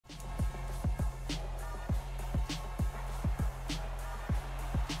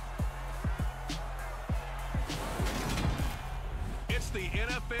the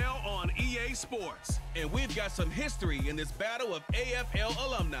NFL on EA Sports. And we've got some history in this battle of AFL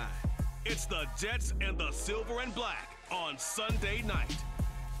alumni. It's the Jets and the Silver and Black on Sunday night.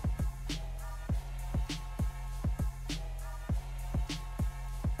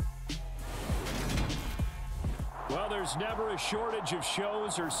 Well, there's never a shortage of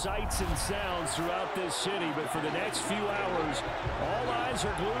shows or sights and sounds throughout this city, but for the next few hours, all eyes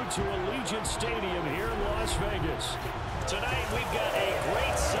are glued to Allegiant Stadium here in Las Vegas. Tonight, we've got a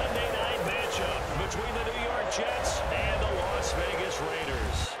great Sunday night matchup between the New York Jets and the Las Vegas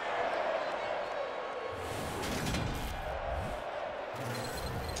Raiders.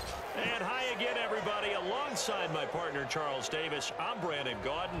 And hi again, everybody. Alongside my partner, Charles Davis, I'm Brandon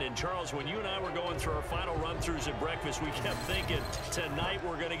Gaudin. And Charles, when you and I were going through our final run-throughs at breakfast, we kept thinking tonight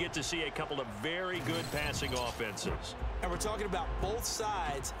we're going to get to see a couple of very good passing offenses. And we're talking about both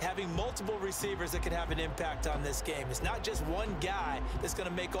sides having multiple receivers that could have an impact on this game. It's not just one guy that's going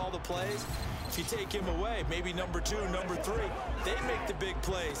to make all the plays. If you take him away, maybe number 2, number 3, they make the big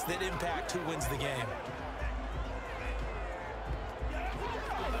plays that impact who wins the game.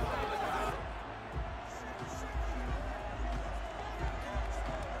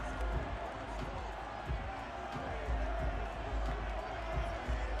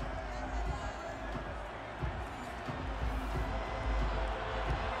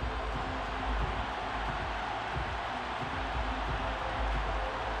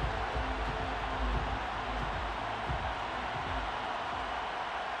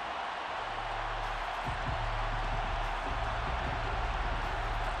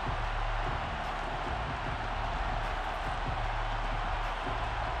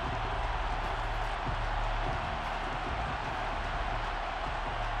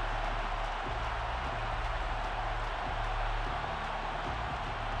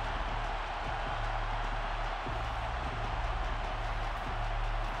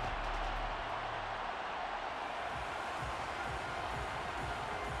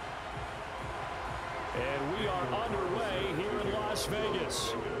 And we are underway here in Las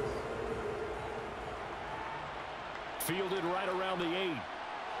Vegas. Fielded right around the 8.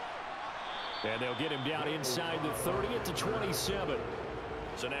 And they'll get him down inside the 30 at the 27.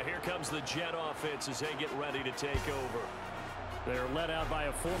 So now here comes the Jet offense as they get ready to take over. They're led out by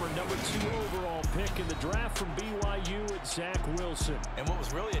a former number 2 overall pick in the draft from BYU, at Zach Wilson. And what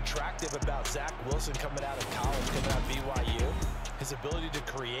was really attractive about Zach Wilson coming out of college, coming out of BYU, his ability to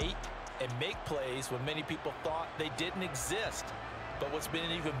create and make plays when many people thought they didn't exist. But what's been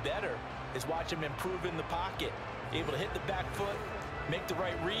even better is watch him improve in the pocket, able to hit the back foot, make the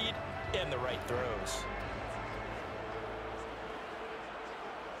right read, and the right throws.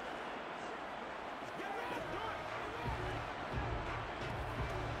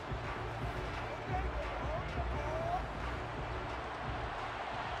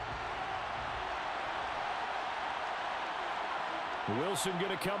 Wilson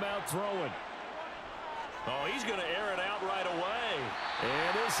going to come out throwing. Oh, he's going to air it out right away.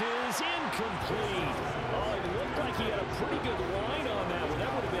 And this is incomplete. Oh, it looked like he had a pretty good line on that one.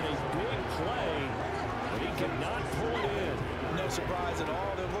 That would have been a big play, but he cannot pull it in. No surprise at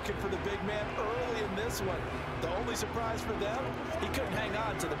all. They're looking for the big man early in this one. The only surprise for them, he couldn't hang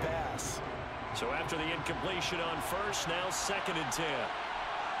on to the pass. So after the incompletion on first, now 2nd and 10.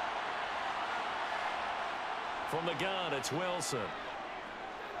 From the gun, it's Wilson.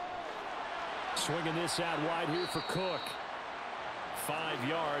 Swinging this out wide here for Cook. 5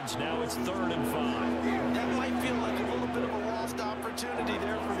 yards. Now it's 3rd and 5. That might feel like a little bit of a lost opportunity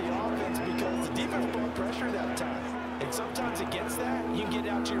there for the offense because the defense brought pressure that time. And sometimes against that, you can get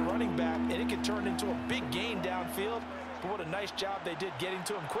out to your running back, and it can turn into a big gain downfield. But what a nice job they did getting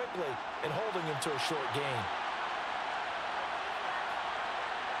to him quickly and holding him to a short gain.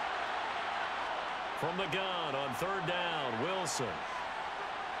 From the gun on 3rd down, Wilson.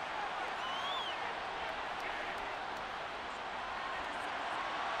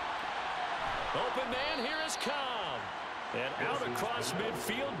 Open man, here is Cobb. And out across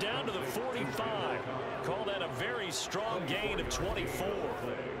midfield down to the 45. Call that a very strong gain of 24.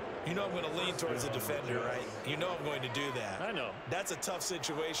 You know I'm going to lean towards the defender, right? You know I'm going to do that. I know. That's a tough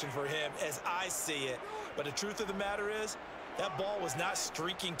situation for him as I see it. But the truth of the matter is, that ball was not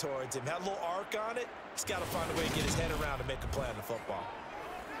streaking towards him. Had a little arc on it. He's got to find a way to get his head around and make a play on the football.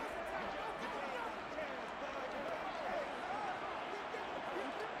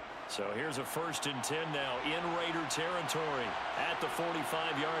 So here's a 1st and 10 now in Raider territory at the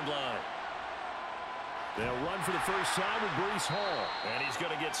 45-yard line. They'll run for the first time with Breece Hall. And he's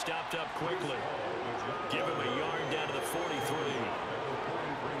going to get stopped up quickly. Give him a yard down to the 43.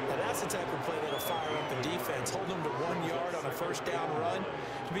 Now that's the type of play that'll fire up the defense, hold them to 1 yard on a first down run.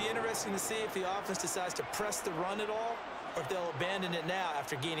 It'll be interesting to see if the offense decides to press the run at all, or if they'll abandon it now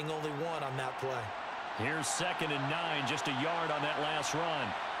after gaining only 1 on that play. Here's 2nd and 9, just a yard on that last run.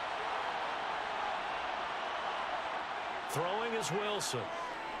 Throwing is Wilson.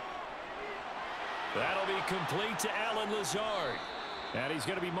 That'll be complete to Allen Lazard. And he's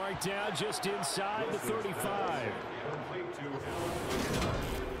going to be marked down just inside the 35. Complete to Allen Lazard.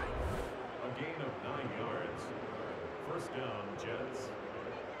 A gain of 9 yards. First down, Jets.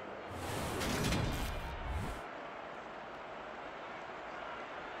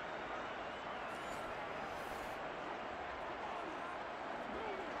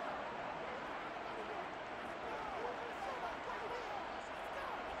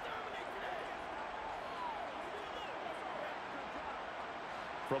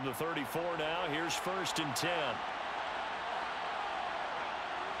 From the 34 now, here's 1st and 10.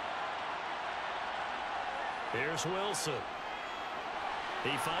 Here's Wilson.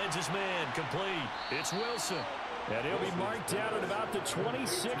 He finds his man, complete. It's Wilson. And he'll be marked down at about the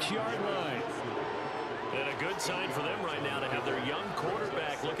 26-yard line. And a good sign for them right now to have their young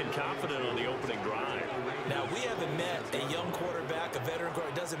quarterback looking confident on the opening drive. Now, we haven't met a young quarterback, a veteran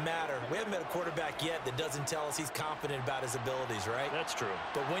quarterback. It doesn't matter. We haven't met a quarterback yet that doesn't tell us he's confident about his abilities, right? That's true.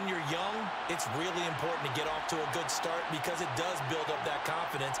 But when you're young, it's really important to get off to a good start because it does build up that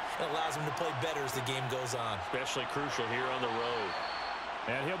confidence and allows him to play better as the game goes on. Especially crucial here on the road.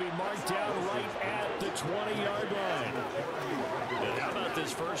 And he'll be marked down right at the 20-yard line. And how about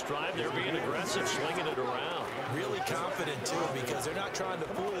this first drive? They're being aggressive, slinging it around. Really confident, too, because they're not trying to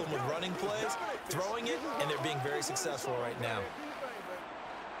fool him with running plays, throwing it, and they're being very successful right now.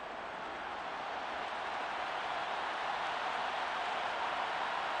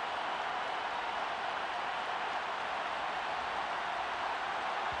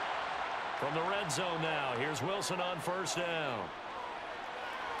 From the red zone now, here's Wilson on 1st down.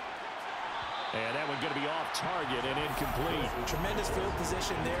 And that one going to be off target and incomplete. Tremendous field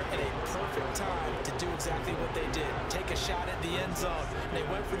position there at a perfect time to do exactly what they did. Take a shot at the end zone. They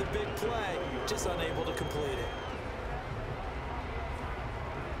went for the big play, just unable to complete it.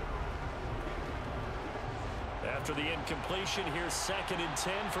 After the incompletion, here's 2nd and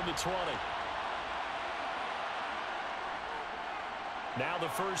 10 from the 20. Now the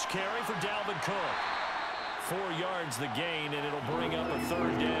first carry for Dalvin Cook. 4 yards the gain, and it'll bring up a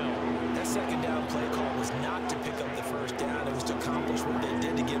 3rd down. That 2nd down play call was not to pick up the 1st down. It was to accomplish what they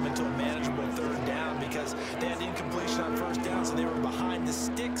did to get them into a manageable 3rd down because they had incompletion on 1st down, so they were behind the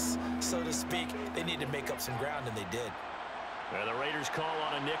sticks, so to speak. They needed to make up some ground, and they did. And the Raiders call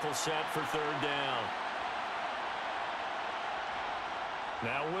on a nickel set for 3rd down.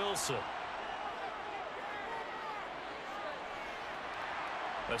 Now Wilson.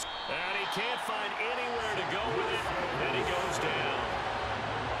 And he can't find anywhere to go with it, and he goes down.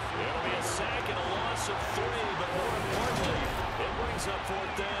 It'll be a sack and a loss of 3, but more importantly, it brings up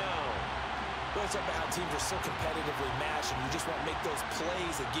 4th down. Well, it's about how teams are so competitively matched, and you just want to make those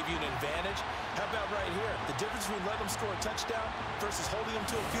plays that give you an advantage. How about right here? The difference between letting them score a touchdown versus holding them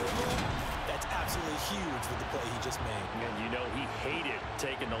to a field goal, that's absolutely huge with the play he just made. And you know he hated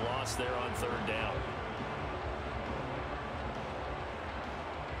taking the loss there on 3rd down.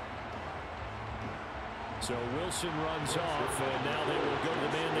 So Wilson runs off, and now they will go to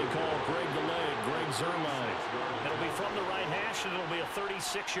the man they call Greg the Leg, Greg Zuerlein. It'll be from the right hash, and it'll be a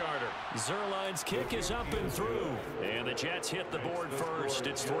 36-yarder. Zuerlein's kick is up and through. And the Jets hit the board first.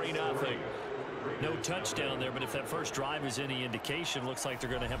 It's 3-0. No touchdown there, but if that first drive is any indication, looks like they're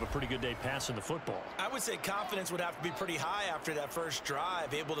going to have a pretty good day passing the football. I would say confidence would have to be pretty high after that first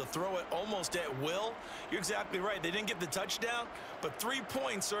drive, able to throw it almost at will. You're exactly right. They didn't get the touchdown, but 3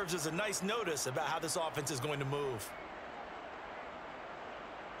 points serves as a nice notice about how this offense is going to move.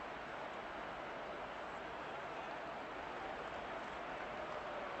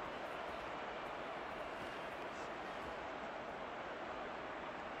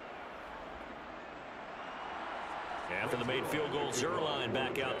 After the made field goal, Zuerlein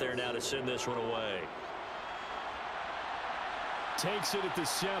back out there now to send this one away. Takes it at the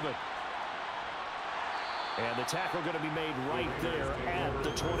 7. And the tackle going to be made right there at the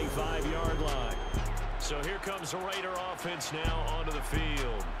 25-yard line. So here comes the Raider offense now onto the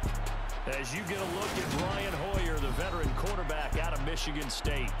field. As you get a look at Brian Hoyer, the veteran quarterback out of Michigan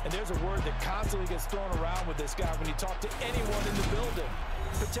State. And there's a word that constantly gets thrown around with this guy when you talk to anyone in the building.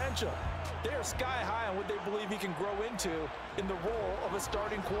 Potential. They are sky high on what they believe he can grow into in the role of a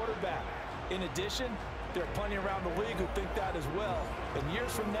starting quarterback. In addition, there are plenty around the league who think that as well. And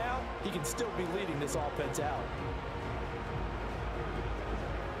years from now, he can still be leading this offense out.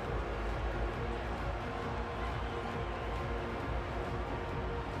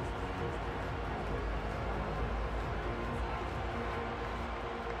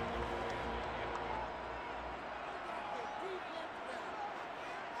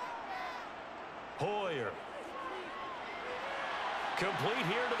 Hoyer. Complete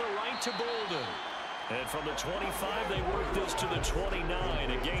here to the right to Bolden. And from the 25, they work this to the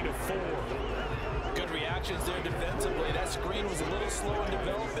 29, a gain of 4. Good reactions there defensively. That screen was a little slow in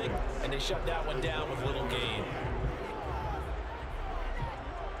developing, and they shut that one down with little gain.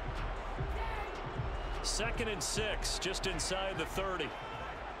 2nd and 6, just inside the 30.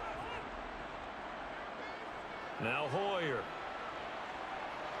 Now Hoyer.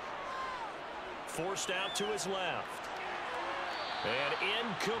 Forced out to his left. And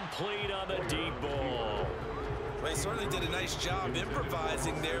incomplete on the deep ball. They certainly did a nice job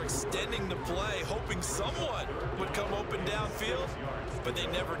improvising there, extending the play, hoping someone would come open downfield, but they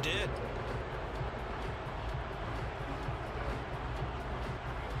never did.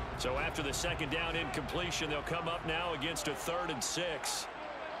 So after the 2nd down incompletion, they'll come up now against a 3rd and 6.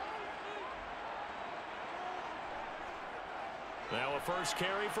 Now a first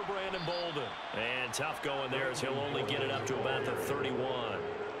carry for Brandon Bolden. And tough going there as he'll only get it up to about the 31.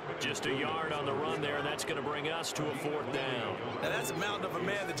 Just a yard on the run there, and that's going to bring us to a 4th down. Now that's a mountain of a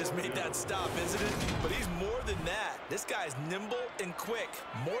man that just made that stop, isn't it? But he's more than that. This guy's nimble and quick.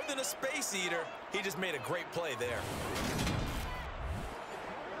 More than a space eater, he just made a great play there.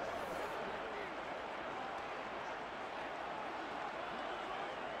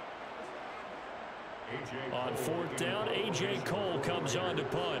 On 4th down, A.J. Cole comes on to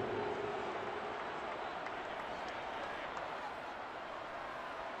punt.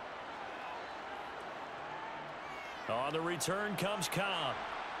 On the return comes Cobb.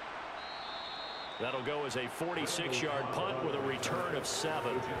 That'll go as a 46-yard punt with a return of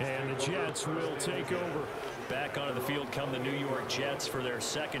 7. And the Jets will take over. Back onto the field come the New York Jets for their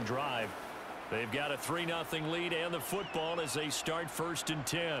 2nd drive. They've got a 3-0 lead and the football as they start 1st and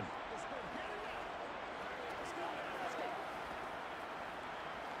 10.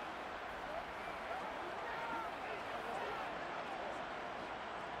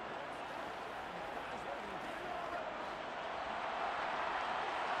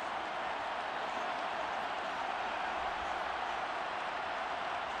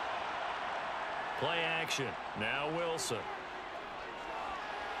 Play action. Now Wilson.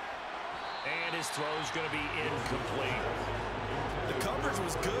 And his throw's going to be incomplete. The coverage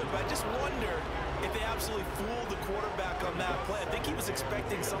was good, but I just wonder if they absolutely fooled the quarterback on that play. I think he was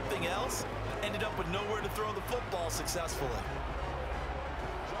expecting something else. Ended up with nowhere to throw the football successfully.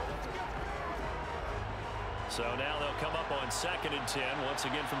 So now they'll come up on 2nd and 10, once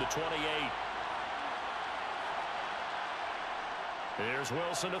again from the 28. Here's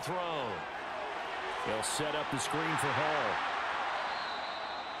Wilson to throw. They'll set up the screen for Hall.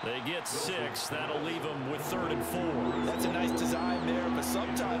 They get 6. That'll leave them with 3rd and 4. That's a nice design there, but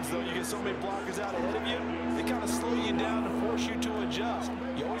sometimes, though, you get so many blockers out ahead of you, they kind of slow you down and force you to adjust.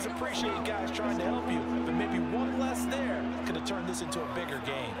 You always appreciate guys trying to help you, but maybe one less there could have turned this into a bigger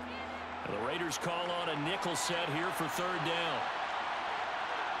gain. And the Raiders call on a nickel set here for 3rd down.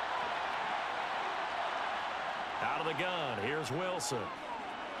 Out of the gun, here's Wilson.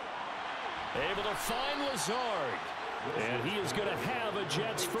 Able to find Lazard. And he is going to have a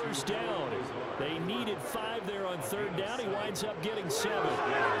Jets 1st down. They needed 5 there on 3rd down. He winds up getting 7.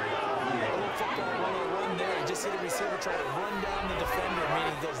 Football 101 there. He just hit a receiver trying to run down the defender,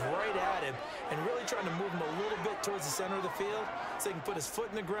 meaning he goes right at him and really trying to move him a little bit towards the center of the field so he can put his foot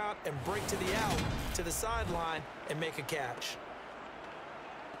in the ground and break to the out, to the sideline, and make a catch.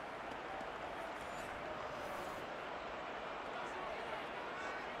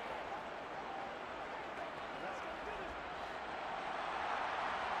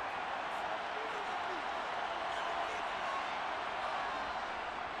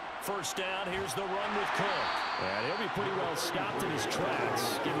 First down, here's the run with Cook. And he'll be pretty well stopped in his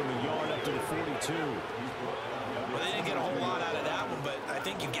tracks. Give him a yard up to the 42. Well, they didn't get a whole lot out of that one, but I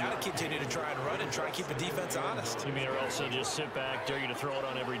think you've got to continue to try and run and try to keep the defense honest. You mean or else they'll just sit back, dare you to throw it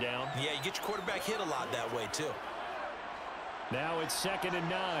on every down? Yeah, you get your quarterback hit a lot that way, too. Now it's 2nd and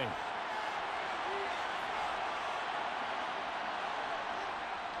 9.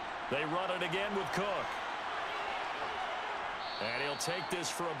 They run it again with Cook. And he'll take this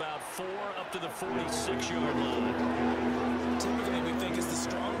for about 4 up to the 46-yard line. Typically, we think it's the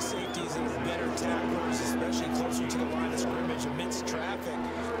strong safeties that are better tacklers, especially closer to the line of scrimmage amidst traffic.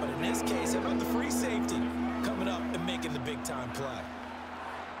 But in this case, how about the free safety coming up and making the big-time play?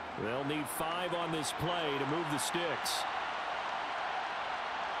 They'll need 5 on this play to move the sticks.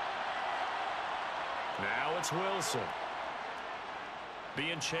 Now it's Wilson.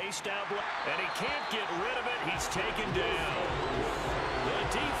 Being chased out, and he can't get rid of it. He's taken down.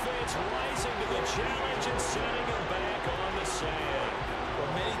 The defense rising to the challenge and setting him back on the sand. Well,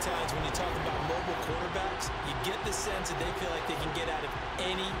 many times when you talk about mobile quarterbacks, you get the sense that they feel like they can get out of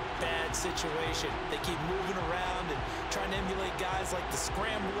any bad situation. They keep moving around and trying to emulate guys like the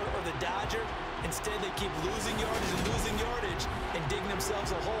scrambler or the dodger. Instead, they keep losing yardage and digging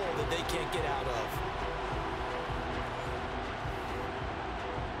themselves a hole that they can't get out of.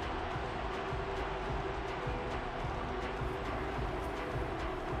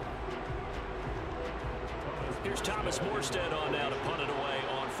 Here's Thomas Morstead on now to punt it away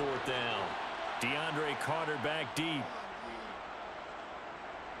on 4th down. DeAndre Carter back deep.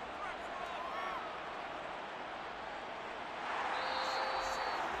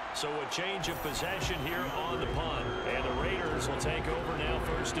 So a change of possession here on the punt. And the Raiders will take over now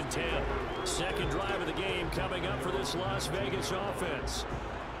 1st and 10. Second drive of the game coming up for this Las Vegas offense.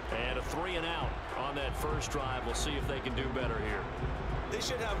 And a 3-and-out on that first drive. We'll see if they can do better here. They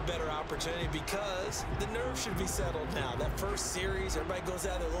should have a better opportunity because the nerves should be settled now. That first series, everybody goes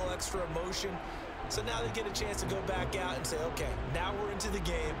out with a little extra emotion. So now they get a chance to go back out and say, okay, now we're into the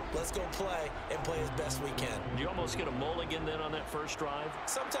game. Let's go play and play as best we can. Do you almost get a mulligan then on that first drive?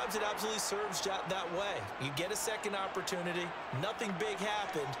 Sometimes it absolutely serves that way. You get a second opportunity. Nothing big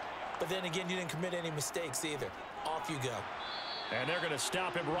happened. But then again, you didn't commit any mistakes either. Off you go. And they're going to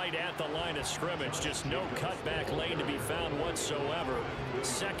stop him right at the line of scrimmage. Just no cutback lane to be found whatsoever.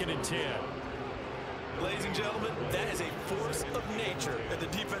 2nd and 10. Ladies and gentlemen, that is a force of nature at the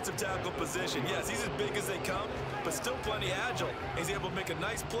defensive tackle position. Yes, he's as big as they come, but still plenty agile. He's able to make a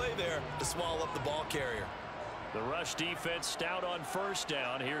nice play there to swallow up the ball carrier. The rush defense stout on 1st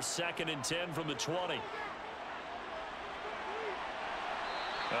down. Here's 2nd and 10 from the 20.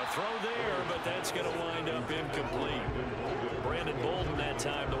 A throw there, but that's going to wind up incomplete. Brandon Bolden that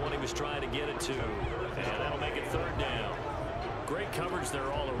time, the one he was trying to get it to. And that'll make it 3rd down. Great coverage there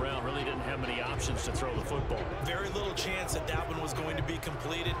all around. Really didn't have many options to throw the football. Very little chance that that one was going to be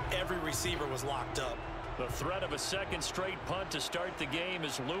completed. Every receiver was locked up. The threat of a second straight punt to start the game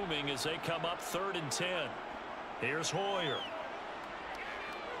is looming as they come up 3rd and 10. Here's Hoyer.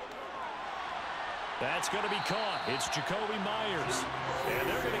 That's going to be caught. It's Jacoby Myers. And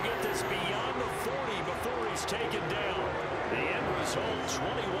they're going to get this beyond the 40 before he's taken down. The end result,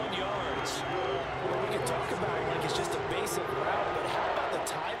 21 yards. Well, we can talk about it like it's just a basic route, but how about the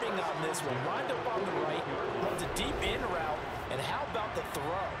timing on this one? Lined up on the right, runs a deep in route, and how about the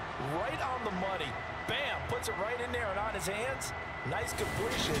throw? Right on the money. Bam! Puts it right in there and on his hands. Nice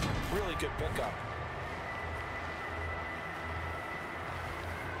completion. Really good pickup.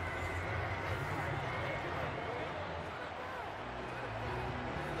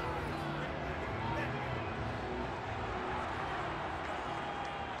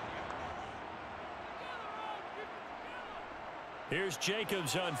 Here's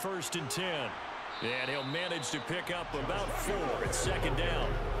Jacobs on 1st and 10. And he'll manage to pick up about 4 at 2nd down.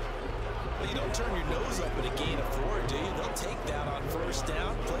 Well, you don't turn your nose up at a gain of 4, do you? They'll take that on 1st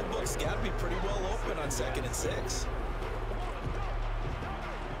down. Playbook's got to be pretty well open on 2nd and 6.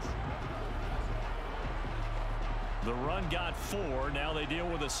 The run got 4. Now they deal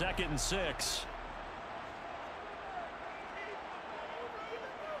with a 2nd and 6.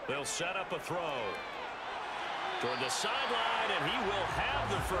 They'll set up a throw toward the sideline, and he will have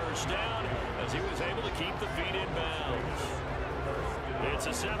the 1st down as he was able to keep the feet in bounds. It's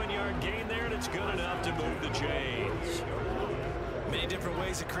a 7-yard gain there, and it's good enough to move the chains. Many different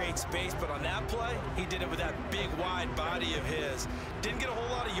ways to create space, but on that play, he did it with that big, wide body of his. Didn't get a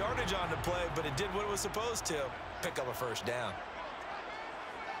whole lot of yardage on the play, but it did what it was supposed to. Pick up a 1st down.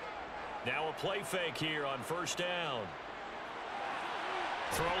 Now a play fake here on 1st down.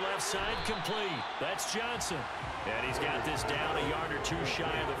 Throw left side complete. That's Johnson. And he's got this down a yard or 2 shy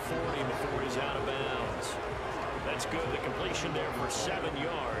of the 40 before he's out of bounds. That's good. The completion there for 7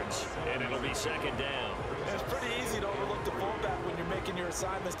 yards. And it'll be 2nd down. It's pretty easy to overlook the fullback when you're making your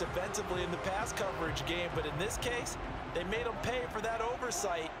assignments defensively in the pass coverage game. But in this case, they made him pay for that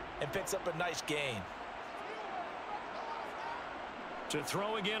oversight and picks up a nice gain. To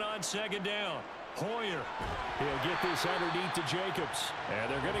throw again on 2nd down. Hoyer. He'll get this underneath to Jacobs. And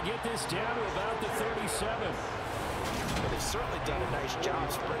they're going to get this down to about the 37. But they've certainly done a nice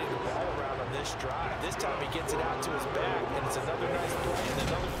job spreading the ball around on this drive. This time he gets it out to his back, and it's another nice play and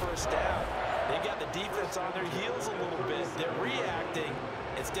another 1st down. They got the defense on their heels a little bit. They're reacting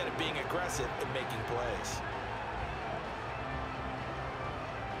instead of being aggressive and making plays.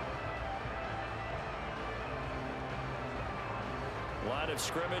 Line of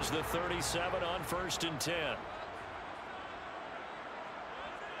scrimmage, the 37 on 1st and 10.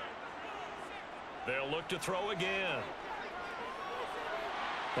 They'll look to throw again.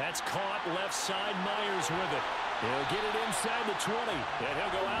 That's caught left side. Myers with it. He'll get it inside the 20, and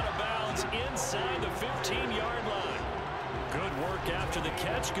he'll go out of bounds inside the 15-yard line. Good work after the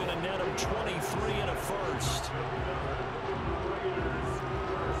catch. Going to net him 23 and a first.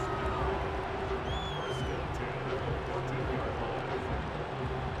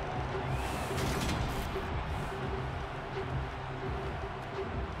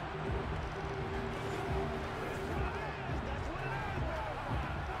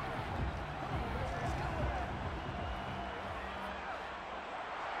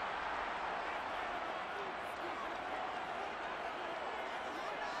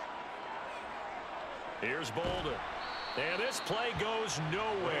 Here's Bolden. And this play goes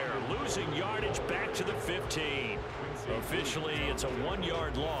nowhere. Losing yardage back to the 15. Officially, it's a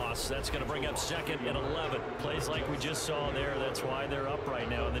 1-yard loss. That's going to bring up 2nd and 11. Plays like we just saw there. That's why they're up right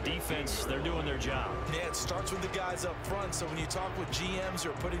now. And the defense, they're doing their job. Yeah, it starts with the guys up front. So when you talk with GMs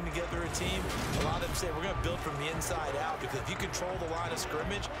who are putting together a team, a lot of them say we're going to build from the inside out, because if you control the line of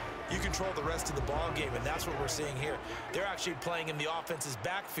scrimmage, you control the rest of the ball game, and that's what we're seeing here. They're actually playing in the offense's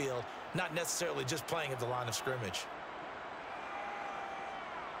backfield, not necessarily just playing at the line of scrimmage.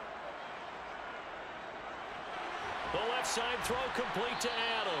 The left side throw complete to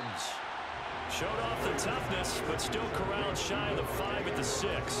Adams. Showed off the toughness, but still corralled shy of the 5 at the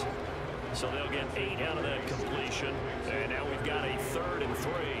 6. So they'll get 8 out of that completion. And now we've got a 3rd and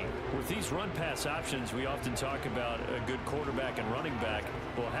 3. With these run-pass options, we often talk about a good quarterback and running back.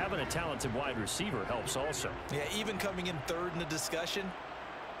 Well, having a talented wide receiver helps also. Yeah, even coming in 3rd in the discussion,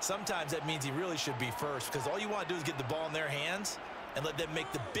 sometimes that means he really should be first, because all you want to do is get the ball in their hands and let them make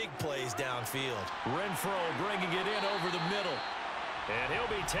the big plays downfield. Renfro bringing it in over the middle. And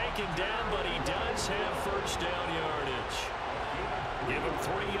he'll be taken down, but he does have first down yardage. Give him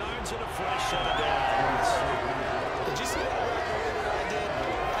 3 yards and a fresh set of downs. Did you see that right away that I did?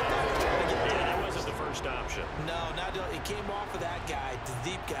 I thought he was trying to get Yeah, that wasn't the first option. No, not it came off of that guy, the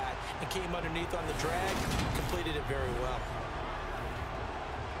deep guy, and came underneath on the drag, completed it very well.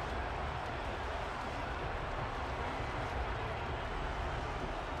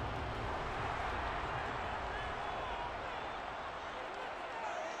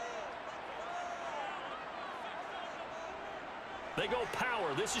 They go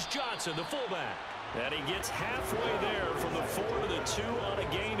power. This is Johnson, the fullback. And he gets halfway there from the 4 to the 2 on a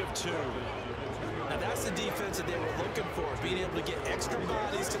gain of 2. Now that's the defense that they were looking for, being able to get extra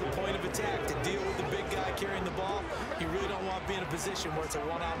bodies to the point of attack to deal with the big guy carrying the ball. You really don't want to be in a position where it's a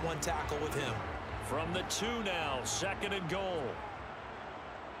one-on-one tackle with him. From the 2 now, 2nd and goal.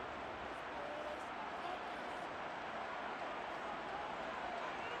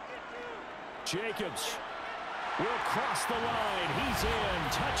 Jacobs will cross the line. He's in.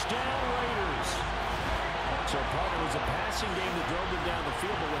 Touchdown, Raiders. So part of it was a passing game that drove them down the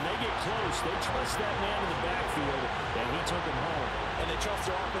field, but when they get close, they trust that man in the backfield, and he took him home. And they trust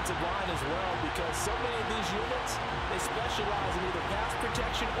their offensive line as well, because so many of these units, they specialize in either pass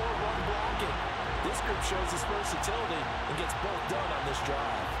protection or run blocking. This group shows its versatility and gets both done on this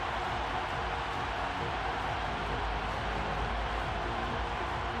drive.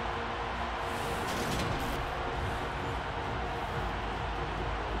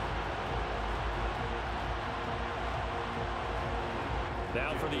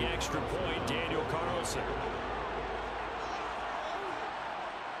 Now for the extra point, Daniel Carlson.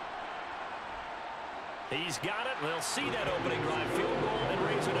 He's got it. They'll see that opening drive field goal and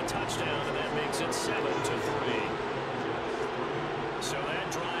raise it a touchdown, and that makes it 7-3. So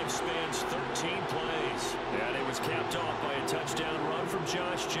that drive spans 13 plays, and it was capped off by a touchdown run from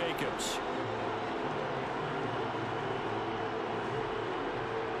Josh Jacobs.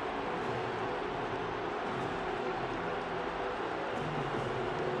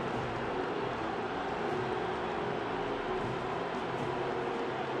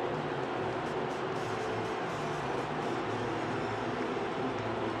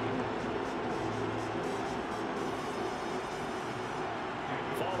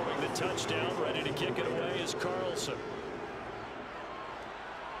 Touchdown, ready to kick it away is Carlson.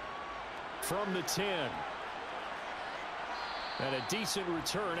 From the 10. And a decent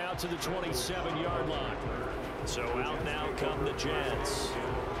return out to the 27-yard line. So out now come the Jets.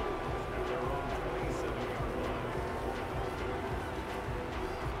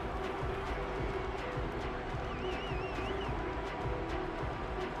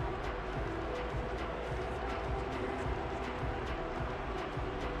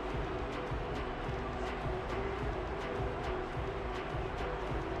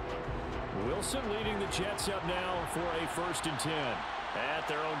 Wilson leading the Jets up now for a 1st and 10 at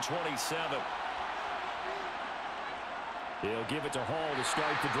their own 27. He'll give it to Hall to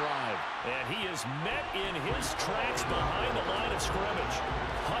start the drive. And he is met in his tracks behind the line of scrimmage.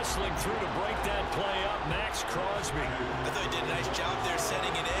 Hustling through to break that play up, Max Crosby. I thought he did a nice job there setting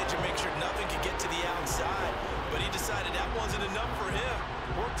an edge and make sure nothing could get to the outside. But he decided that wasn't enough for him.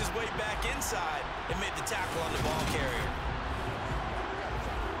 Worked his way back inside and made the tackle on the ball carrier.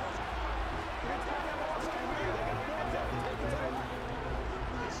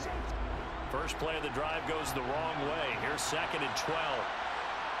 First play of the drive goes the wrong way. Here's 2nd and 12.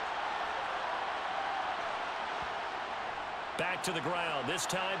 Back to the ground. This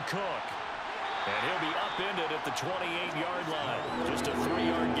time Cook. And he'll be upended at the 28-yard line. Just a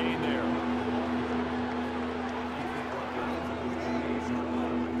 3-yard gain there.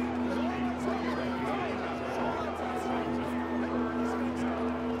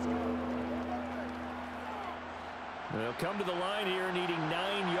 They'll come to the line here needing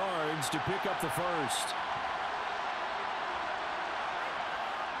 9 yards to pick up the first.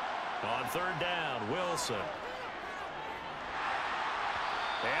 On 3rd down, Wilson.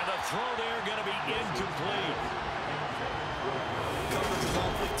 And the throw there going to be incomplete. Coverage was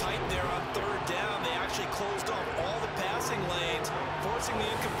awfully tight there on 3rd down. They actually closed off all the passing lanes, forcing the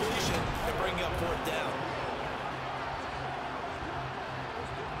incompletion and bringing up 4th down.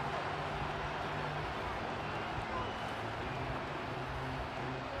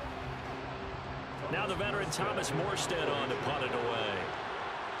 Now the veteran Thomas Morstead on to punt it away.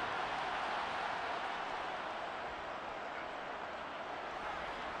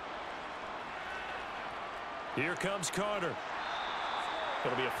 Here comes Carter.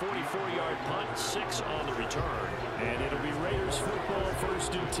 It'll be a 44-yard punt, 6 on the return. And it'll be Raiders football,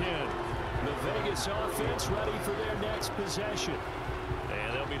 1st and 10. The Vegas offense ready for their next possession.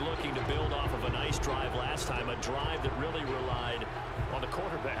 And they'll be looking to build off of a nice drive last time, a drive that really relied on the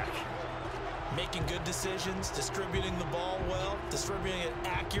quarterback. Making good decisions, distributing the ball well, distributing it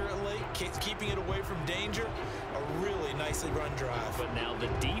accurately, keeping it away from danger. A really nicely run drive. But now the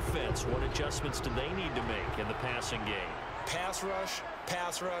defense, what adjustments do they need to make in the passing game? Pass rush,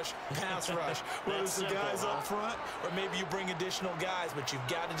 pass rush, pass rush. Whether it's the guys up front, or maybe you bring additional guys, but you've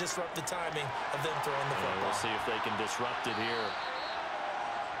got to disrupt the timing of them throwing the football. We'll see if they can disrupt it here.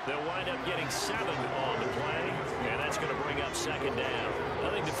 They'll wind up getting 7 on the play, and that's going to bring up 2nd down. I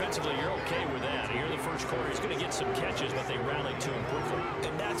think defensively you're okay with that. Here in the first quarter, he's going to get some catches, but they rallied to him quickly.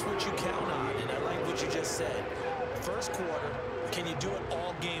 And that's what you count on, and I like what you just said. First quarter, can you do it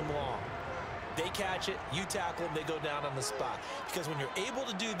all game long? They catch it, you tackle them, they go down on the spot. Because when you're able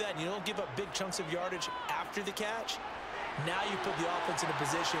to do that, and you don't give up big chunks of yardage after the catch, now you put the offense in a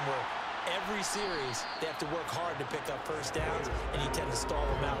position where every series, they have to work hard to pick up 1st downs, and you tend to stall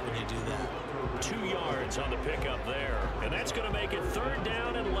them out when you do that. 2 yards on the pickup there, and that's going to make it 3rd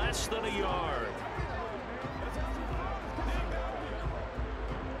down and less than a yard.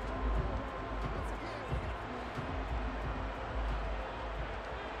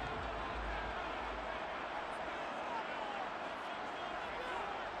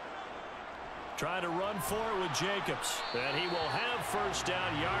 Trying to run for it with Jacobs. And he will have 1st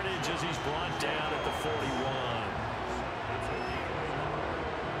down yardage as he's brought down at the 41.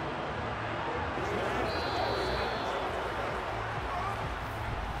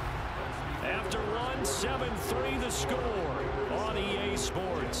 After one, 7-3 the score on EA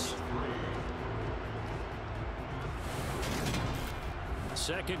Sports.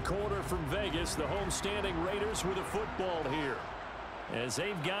 Second quarter from Vegas. The homestanding Raiders with a football here, as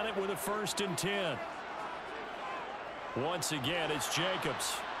they've got it with a 1st and 10. Once again, it's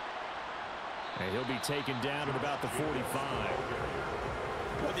Jacobs. And he'll be taken down at about the 45.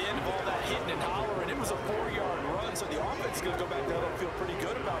 At the end of all that hitting and hollering, it was a 4-yard run, so the offense is going to go back down and feel pretty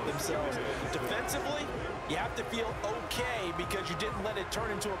good about themselves. Defensively, you have to feel okay because you didn't let it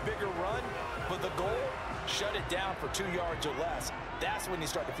turn into a bigger run, but the goal, shut it down for 2 yards or less. That's when you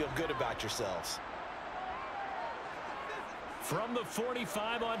start to feel good about yourselves. From the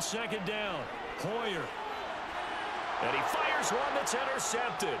 45 on 2nd down, Hoyer. And he fires one that's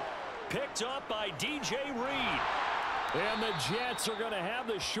intercepted. Picked up by DJ Reed. And the Jets are going to have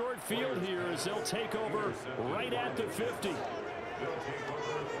the short field here as they'll take over right at the 50.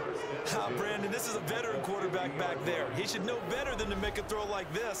 Brandon, this is a veteran quarterback back there. He should know better than to make a throw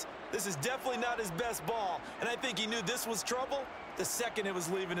like this. This is definitely not his best ball, and I think he knew this was trouble the second it was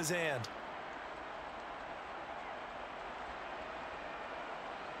leaving his hand.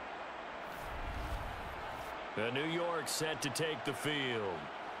 New York set to take the field.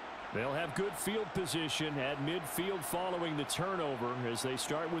 They'll have good field position at midfield following the turnover as they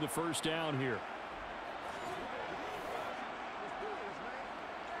start with a 1st down here.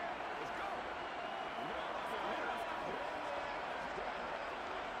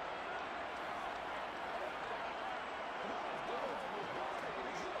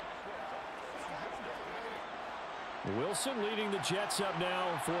 Wilson leading the Jets up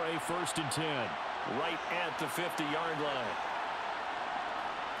now for a 1st and 10. Right at the 50-yard line.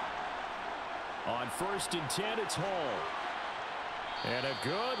 On 1st and 10, it's Hall. And a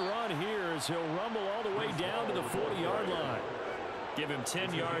good run here as he'll rumble all the way down to the 40-yard line. Give him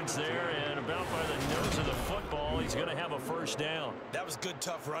 10 yards there, and about by the nose of the football, he's going to have a 1st down. That was good,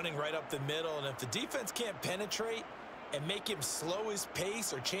 tough running right up the middle, and if the defense can't penetrate and make him slow his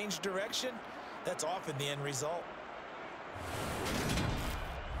pace or change direction, that's often the end result.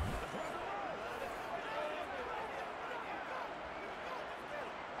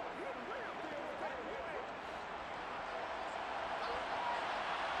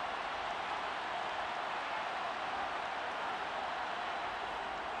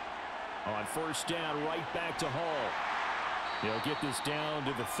 On 1st down, right back to Hall. He'll get this down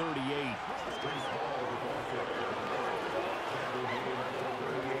to the 38.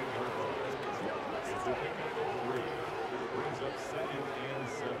 Brings up 2nd and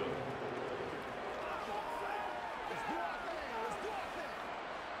 7.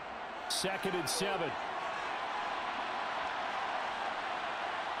 Second and 7.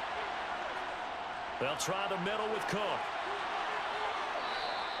 They'll try the middle with Cook.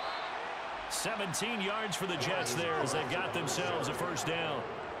 17 yards for the Jets there as they got themselves a 1st down.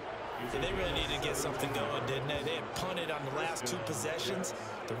 They really needed to get something going, didn't they? They had punted on the last 2 possessions.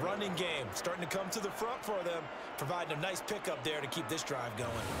 The running game starting to come to the front for them, providing a nice pickup there to keep this drive going.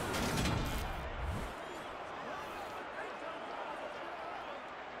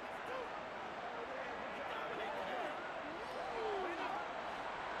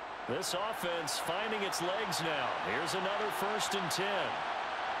 This offense finding its legs now. Here's another 1st and 10.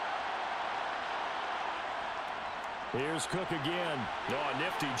 Here's Cook again. Oh, a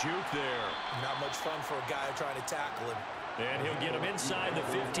nifty juke there. Not much fun for a guy trying to tackle him. And he'll get him inside the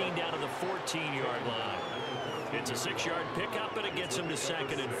 15 down to the 14-yard line. It's a 6-yard pickup, and it gets him to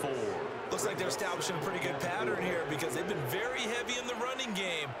 2nd and 4. Looks like they're establishing a pretty good pattern here because they've been very heavy in the running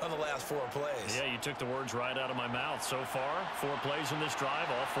game on the last 4 plays. Yeah, you took the words right out of my mouth. So far, 4 plays in this drive,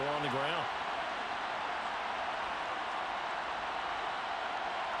 all 4 on the ground.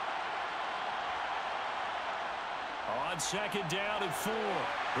 On 2nd down and 4,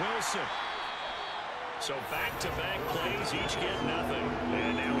 Wilson. So back-to-back plays, each get nothing.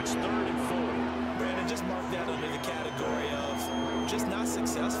 And now it's 3rd and 4. Brandon, just mark that under the category of just not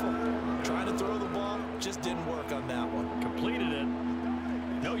successful. Trying to throw the ball, just didn't work on that one. Completed it.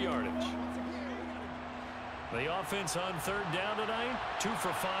 No yardage. The offense on 3rd down tonight, 2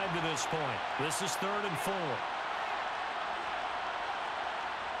 for 5 to this point. This is 3rd and 4.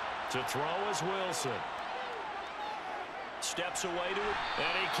 To throw is Wilson. Steps away to it,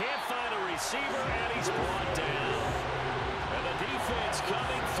 and he can't find a receiver, and he's brought down. And the defense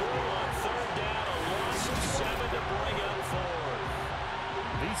coming through on 3rd down, a loss of 7 to bring up 4.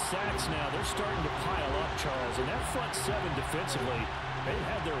 These sacks now, they're starting to pile up, Charles, and that front 7 defensively, they've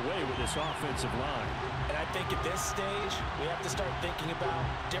had their way with this offensive line. And I think at this stage, we have to start thinking about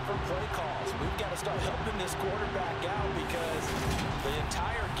different play calls. We've got to start helping this quarterback out because the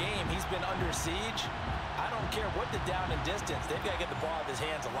entire game he's been under siege. I don't care what the down and distance. They've got to get the ball out of his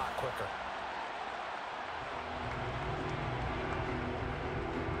hands a lot quicker.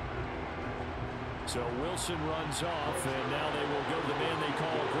 So Wilson runs off, and now they will go to the man they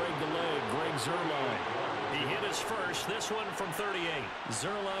call Greg the Leg, Greg Zuerlein. He hit his first, this one from 38.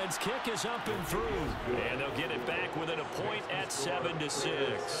 Zuerlein's kick is up and through. And they'll get it back within a point at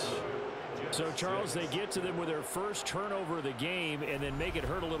 7-6. So, Charles, they get to them with their first turnover of the game and then make it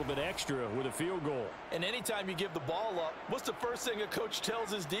hurt a little bit extra with a field goal. And anytime you give the ball up, what's the first thing a coach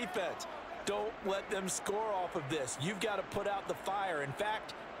tells his defense? Don't let them score off of this. You've got to put out the fire. In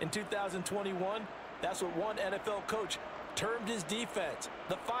fact, in 2021, that's what one NFL coach termed his defense.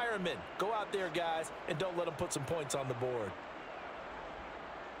 The firemen. Go out there, guys, and don't let them put some points on the board.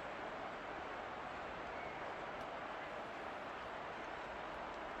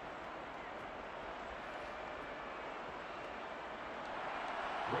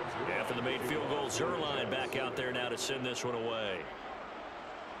 After the made field goal, Zuerlein back out there now to send this one away.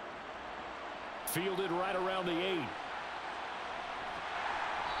 Fielded right around the 8.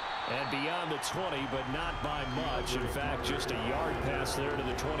 And beyond the 20, but not by much. In fact, just a yard pass there to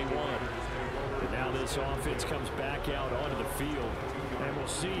the 21. And now this offense comes back out onto the field. And we'll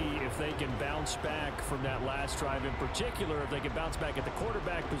see if they can bounce back from that last drive. In particular, if they can bounce back at the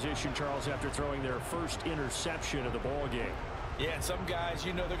quarterback position, Charles, after throwing their first interception of the ball game. Yeah, and some guys,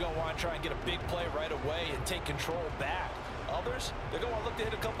 you know they're going to want to try and get a big play right away and take control back. Others, they're going to look to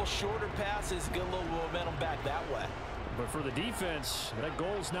hit a couple shorter passes, get a little momentum back that way. But for the defense, that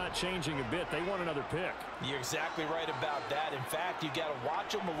goal's not changing a bit. They want another pick. You're exactly right about that. In fact, you got to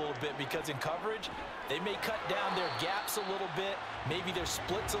watch them a little bit because in coverage, they may cut down their gaps a little bit, maybe their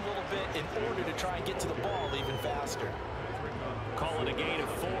splits a little bit in order to try and get to the ball even faster. Call it a gain of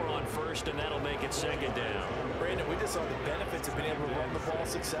 4 on first, and that'll make it second down. Brandon, we just saw the benefits of being able to run the ball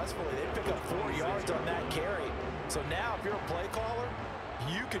successfully. They pick up 4 yards on that carry. So now, if you're a play caller,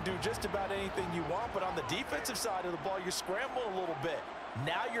 you can do just about anything you want, but on the defensive side of the ball, you're scrambling a little bit.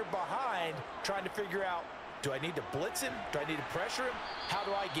 Now you're behind trying to figure out, do I need to blitz him? Do I need to pressure him? How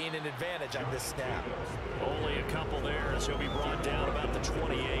do I gain an advantage on this snap? Only a couple there, so he'll be brought down about the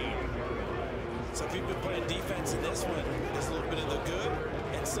 28. So if you've been playing defense in this one, there's a little bit of the good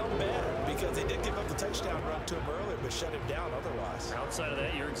and some bad, because they did give up the touchdown run to him earlier, but shut him down otherwise. Outside of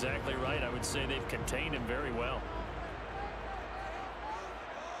that, you're exactly right. I would say they've contained him very well.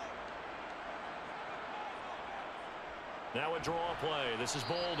 Now a draw play. This is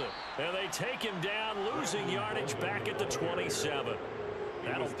Bolden. And they take him down, losing yardage back at the 27.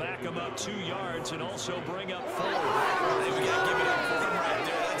 That'll back him up 2 yards and also bring up 4. We got to give it up for him right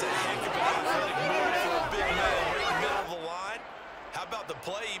there. That's a heck of an athletic move for a big man right in the middle of the line. How about the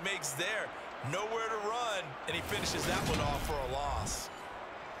play he makes there? Nowhere to run, and he finishes that one off for a loss.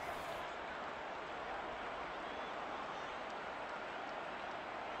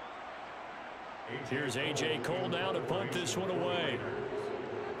 Here's A.J. Cole now to punt this one away.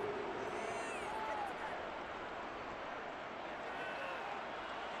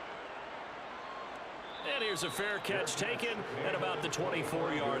 And here's a fair catch taken at about the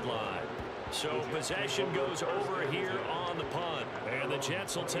 24-yard line. So possession goes over here on the punt. And the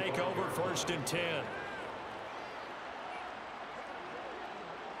Jets will take over 1st and 10.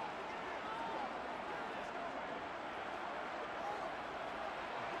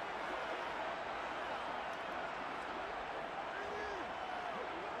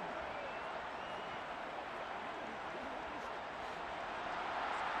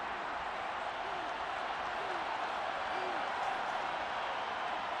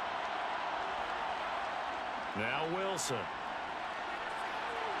 Now Wilson.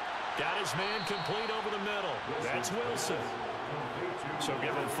 Got his man complete over the middle. That's Wilson. So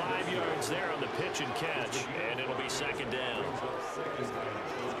give him 5 yards there on the pitch and catch, and it'll be second down.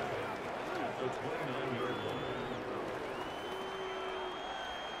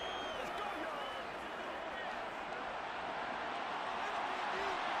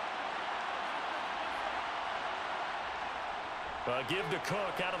 Give to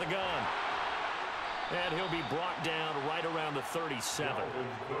Cook out of the gun. And he'll be brought down right around the 37.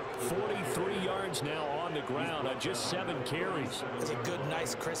 43 yards now on the ground on just 7 carries. It's a good,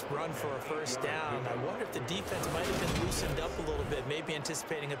 nice, crisp run for a first down. I wonder if the defense might have been loosened up a little bit, maybe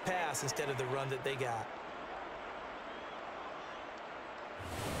anticipating a pass instead of the run that they got.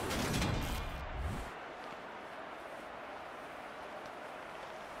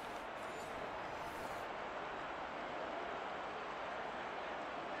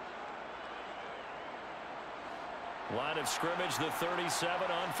 Line of scrimmage, the 37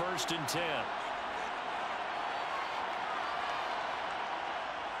 on 1st and 10.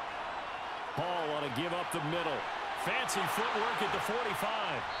 Hall on to give up the middle. Fancy footwork at the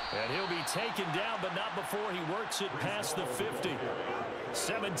 45. And he'll be taken down, but not before he works it past the 50.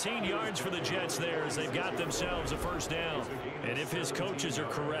 17 yards for the Jets there as they've got themselves a first down. And if his coaches are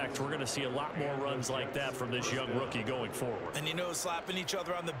correct, we're going to see a lot more runs like that from this young rookie going forward. And you know, slapping each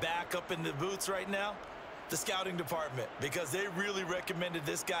other on the back up in the boots right now? The scouting department, because they really recommended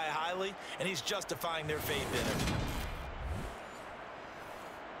this guy highly, and he's justifying their faith in him.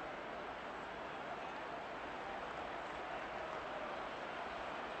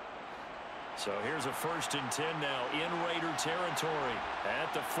 So here's a 1st and 10 now in Raider territory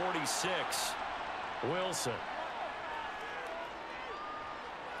at the 46. Wilson.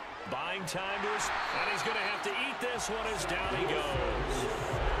 Buying time to us, and he's going to have to eat this one as down he goes.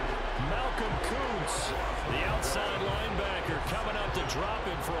 Malcolm Kuntz, the outside linebacker, coming up to drop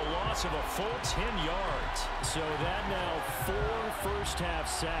him for a loss of a full 10 yards. So that now 4 first-half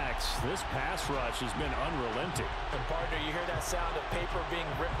sacks. This pass rush has been unrelenting. And partner, you hear that sound of paper being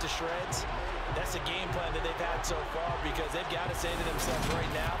ripped to shreds? That's the game plan that they've had so far, because they've got to say to themselves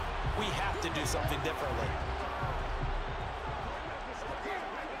right now, we have to do something differently.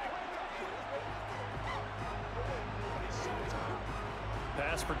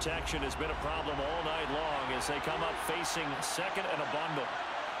 Pass protection has been a problem all night long as they come up facing 2nd and a bundle.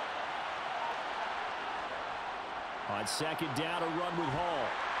 On 2nd down, a run with Hall.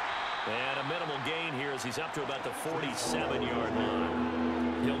 And a minimal gain here as he's up to about the 47-yard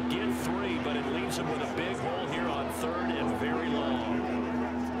line. He'll get 3, but it leaves him with a big hole here here on 3rd and very long.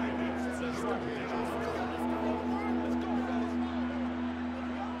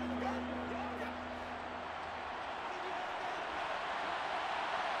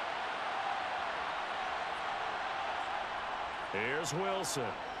 Here's Wilson.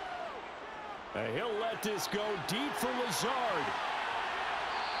 And he'll let this go deep for Lazard.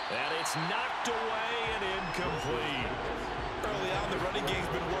 And it's knocked away and incomplete. Early on, the running game's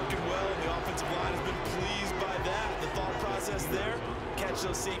been working well, and the offensive line has been pleased by that. The thought process there, catch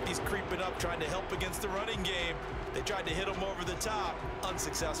those safeties creeping up, trying to help against the running game. They tried to hit them over the top,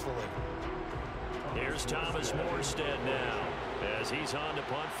 unsuccessfully. Here's Thomas Morstead now, as he's on to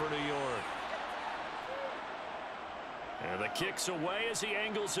punt for New York. And the kick's away as he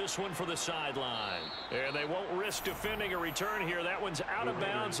angles this one for the sideline. And they won't risk defending a return here. That one's out of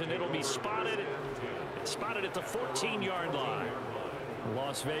bounds, and it'll be spotted at the 14-yard line.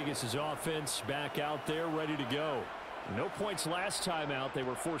 Las Vegas's offense back out there ready to go. No points last time out. They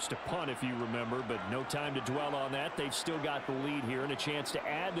were forced to punt, if you remember, but no time to dwell on that. They've still got the lead here and a chance to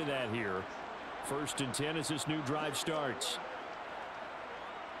add to that here. 1st and 10 as this new drive starts.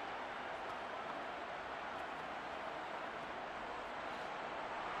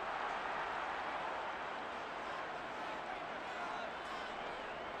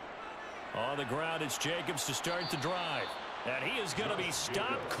 On the ground, it's Jacobs to start the drive. And he is going to be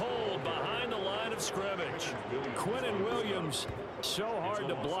stopped cold behind the line of scrimmage. Quinnen Williams, so hard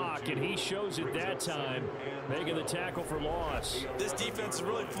to block, and he shows it that time, making the tackle for loss. This defense has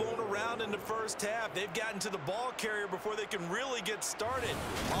really flown around in the first half. They've gotten to the ball carrier before they can really get started.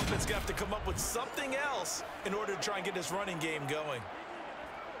 Offense got to come up with something else in order to try and get this running game going.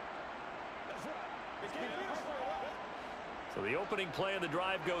 So the opening play of the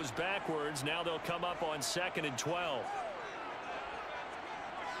drive goes backwards. Now they'll come up on 2nd and 12.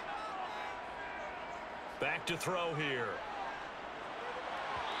 Back to throw here.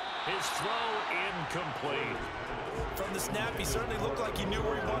 His throw incomplete. From the snap, he certainly looked like he knew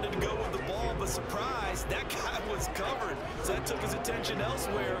where he wanted to go with the ball, but surprise, that guy was covered. So that took his attention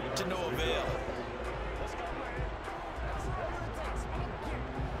elsewhere to no avail.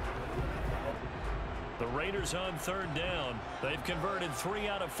 The Raiders on 3rd down. They've converted 3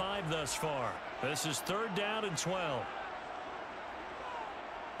 out of 5 thus far. This is 3rd down and 12.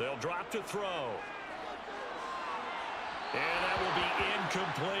 They'll drop to throw. And that will be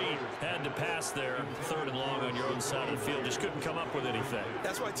incomplete. Had to pass there. 3rd and long on your own side of the field. Just couldn't come up with anything.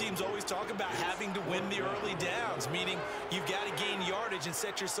 That's why teams always talk about having to win the early downs, meaning you've got to gain yardage and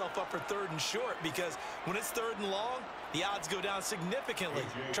set yourself up for 3rd and short, because when it's 3rd and long, the odds go down significantly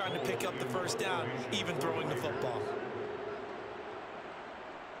trying to pick up the 1st down, even throwing the football.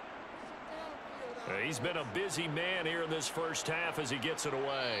 He's been a busy man here in this first half as he gets it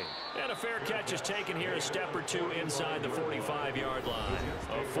away. And a fair catch is taken here a step or two inside the 45-yard line.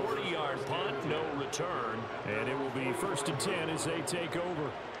 A 40-yard punt, no return. And it will be 1st and 10 as they take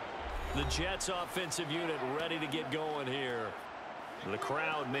over. The Jets offensive unit ready to get going here. The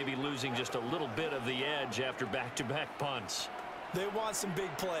crowd may be losing just a little bit of the edge after back-to-back punts. They want some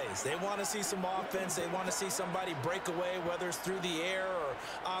big plays. They want to see some offense. They want to see somebody break away, whether it's through the air or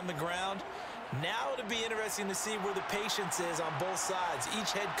on the ground. Now it'll be interesting to see where the patience is on both sides.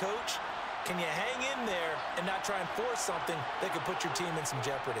 Each head coach, can you hang in there and not try and force something that could put your team in some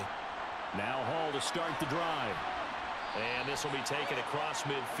jeopardy? Now Hall to start the drive. And this will be taken across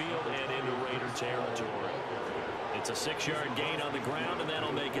midfield and into Raider territory. It's a 6-yard gain on the ground, and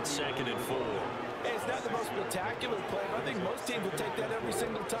that'll make it 2nd and 4. Hey, it's not the most spectacular play, but I think most teams will take that every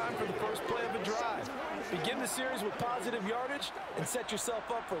single time for the first play of a drive. Begin the series with positive yardage and set yourself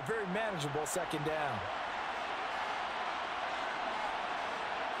up for a very manageable 2nd down.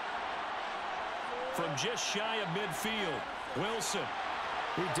 From just shy of midfield, Wilson.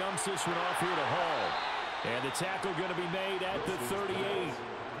 He dumps this one off here to Hall. And the tackle going to be made at the 38.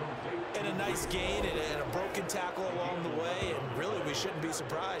 And a nice gain and a broken tackle along the way, and really we shouldn't be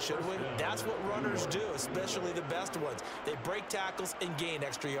surprised, should we? That's what runners do, especially the best ones. They break tackles and gain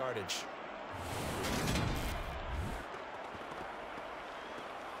extra yardage.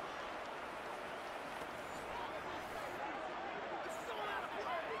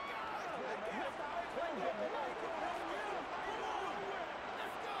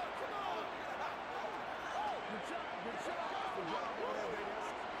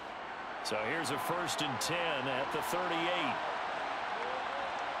 So here's a 1st and 10 at the 38.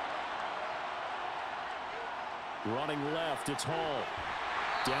 Running left, it's Hall.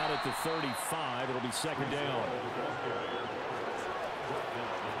 Down at the 35, it'll be 2nd down.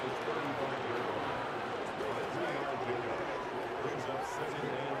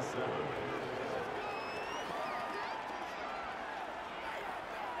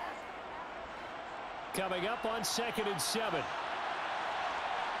 Coming up on 2nd and 7.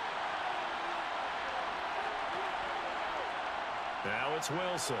 Now it's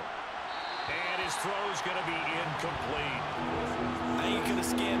Wilson. And his throw's going to be incomplete. I think he could have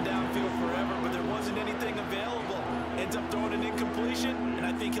scanned downfield forever, but there wasn't anything available. Ends up throwing an incompletion, and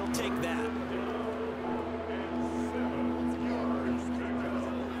I think he'll take that.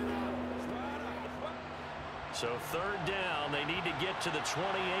 So 3rd down, they need to get to the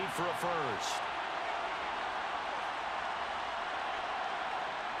 28 for a first.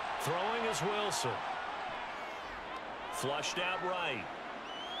 Throwing is Wilson. Flushed out right.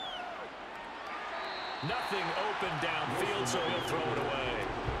 Nothing open downfield, so he'll throw it away.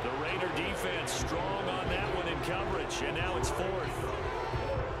 The Raider defense strong on that one in coverage, and now it's 4th.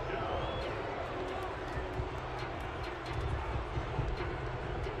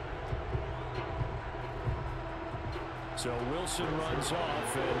 So Wilson runs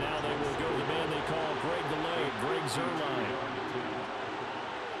off, and now they will go to the man they call Greg Delayed, Greg Zuerlein.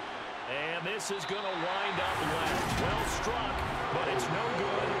 And this is going to wind up left. Well struck, but it's no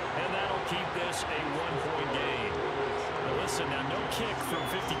good, and that'll keep this a 1-point game. Now listen, now no kick from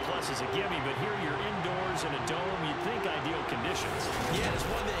 50-plus is a gimme, but here you're indoors in a dome. You'd think ideal conditions. Yeah, it's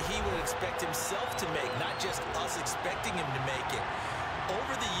one that he would expect himself to make, not just us expecting him to make it.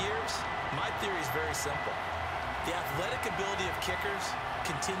 Over the years, my theory is very simple. The athletic ability of kickers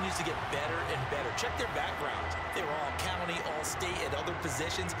continues to get better and better. Check their backgrounds. They were all county, all state at other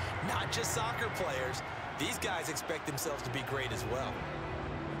positions, not just soccer players. These guys expect themselves to be great as well.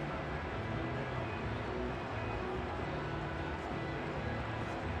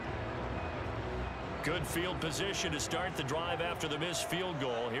 Good field position to start the drive after the missed field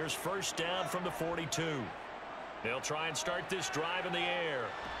goal. Here's 1st down from the 42. They'll try and start this drive in the air.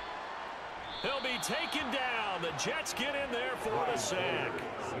 He'll be taken down. The Jets get in there for the sack.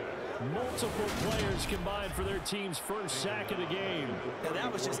 Multiple players combined for their team's first sack of the game. Now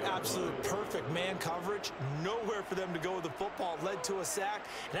that was just absolute perfect man coverage. Nowhere for them to go with the football. Led to a sack.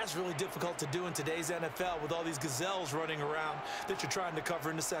 And that's really difficult to do in today's NFL with all these gazelles running around that you're trying to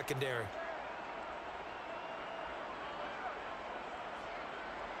cover in the secondary.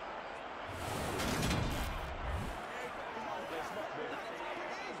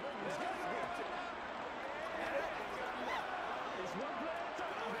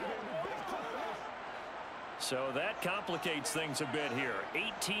 So that complicates things a bit here.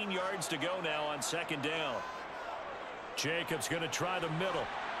 18 yards to go now on 2nd down. Jacobs going to try the middle.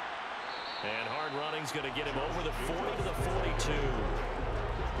 And hard running's going to get him over the 40 to the 42.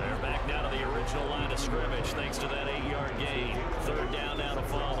 They're back now to the original line of scrimmage thanks to that 8-yard gain. 3rd down now to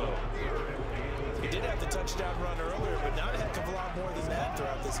follow. He did have the touchdown run earlier, but not a heck of a lot more than that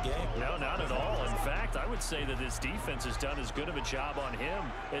throughout this game. No, not at all. In fact, I would say that this defense has done as good of a job on him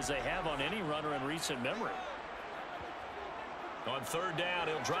as they have on any runner in recent memory. On 3rd down,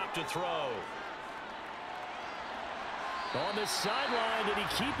 he'll drop to throw. On the sideline, did he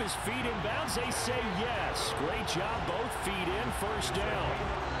keep his feet in bounds? They say yes. Great job, both feet in, 1st down.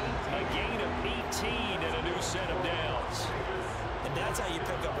 A gain of 18 and a new set of downs. And that's how you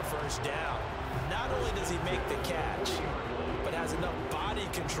pick up a 1st down. Not only does he make the catch, but has enough body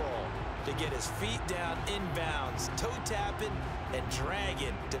control to get his feet down in bounds, toe tapping and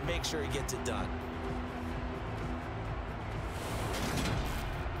dragging to make sure he gets it done.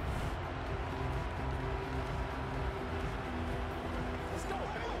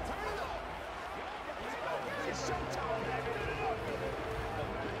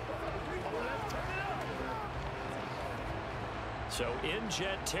 So in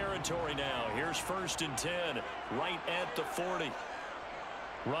Jet territory now. Here's 1st and 10, right at the 40.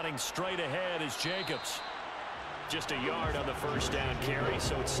 Running straight ahead is Jacobs. Just a yard on the 1st down carry,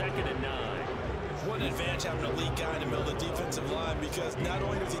 so it's 2nd and 9. What an advantage having an elite guy in the middle of the defensive line, because not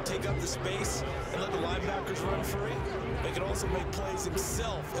only does he take up the space and let the linebackers run free, but he can also make plays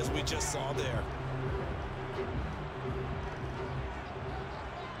himself, as we just saw there.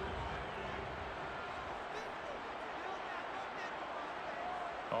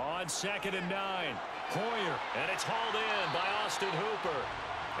 On 2nd and 9, Hoyer, and it's hauled in by Austin Hooper.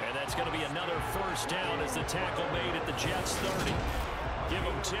 And that's going to be another 1st down as the tackle made at the Jets' 30. Give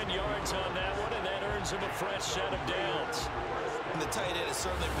him 10 yards on that one, and that earns him a fresh set of downs. And the tight end is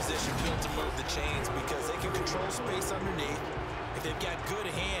certainly a position built to move the chains because they can control space underneath. If they've got good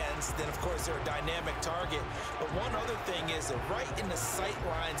hands, then, of course, they're a dynamic target. But one other thing is they're right in the sight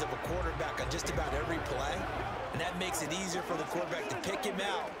lines of a quarterback on just about every play. And that makes it easier for the quarterback to pick him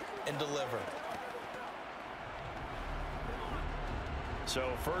out and deliver. So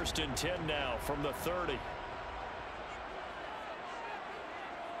 1st and 10 now from the 30.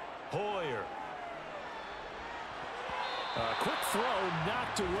 Hoyer. Quick throw,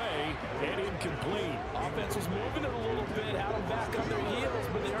 knocked away, and incomplete. Offense was moving it a little bit, had them back on their heels,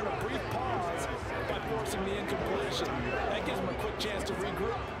 but they earned a brief pause by forcing the incompletion. That gives them a quick chance to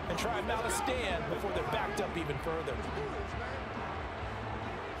regroup and try and mount a stand before they're backed up even further.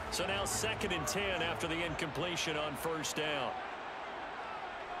 So now 2nd and 10 after the incompletion on 1st down.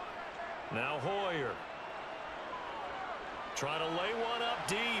 Now Hoyer. Trying to lay one up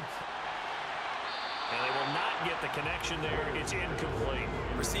deep. And they will not get the connection there. It's incomplete.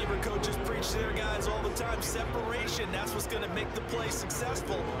 Receiver coaches preach to their guys all the time. Separation, that's what's going to make the play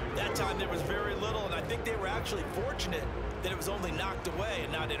successful. That time there was very little, and I think they were actually fortunate that it was only knocked away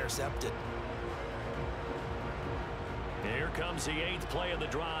and not intercepted. Here comes the 8th play of the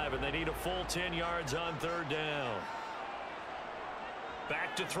drive, and they need a full 10 yards on 3rd down.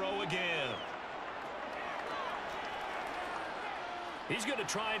 Back to throw again. He's going to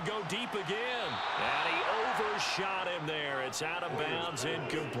try and go deep again. And he overshot him there. It's out of bounds,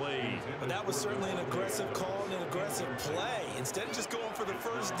 incomplete. But that was certainly an aggressive call and an aggressive play. Instead of just going for the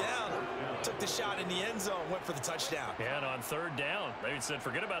 1st down, took the shot in the end zone, went for the touchdown. And on 3rd down, they said,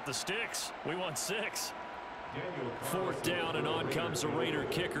 forget about the sticks. We want 6. 4th down, and on comes the Raider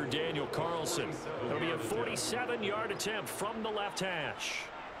kicker, Daniel Carlson. It'll be a 47-yard attempt from the left hash.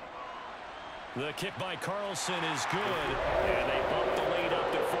 The kick by Carlson is good, and they bump the lead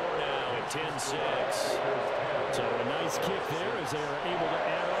up to 4 now at 10-6. So a nice kick there as they are able to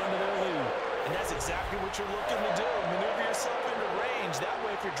add on to their lead. And that's exactly what you're looking to do. Maneuver yourself into range. That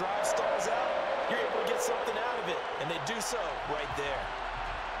way, if your drive stalls out, you're able to get something out of it. And they do so right there.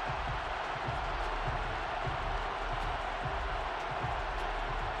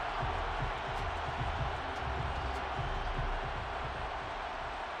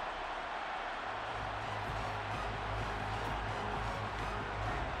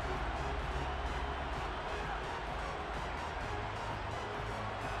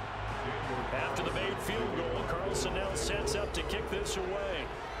 After the made field goal, Carlson now sets up to kick this away.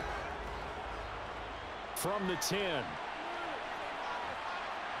 From the 10.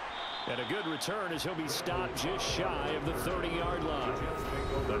 And a good return as he'll be stopped just shy of the 30-yard line.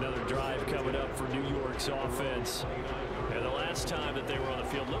 Another drive coming up for New York's offense. And the last time that they were on the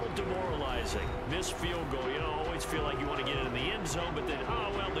field, a little demoralizing. Missed field goal. You know, always feel like you want to get it in the end zone, but then,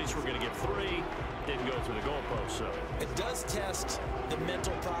 oh, well, at least we're going to get 3. Didn't go through the goalpost, so. It does test the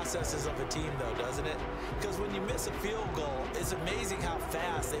mental processes of a team, though, doesn't it? Because when you miss a field goal, it's amazing how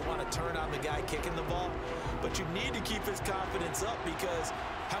fast they want to turn on the guy kicking the ball. But you need to keep his confidence up, because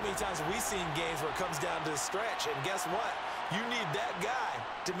how many times have we seen games where it comes down to a stretch, and guess what? You need that guy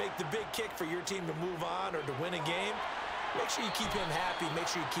to make the big kick for your team to move on or to win a game. Make sure you keep him happy. Make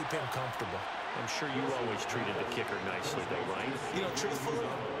sure you keep him comfortable. I'm sure you always treated the kicker nicely, though, right? You know, truthfully,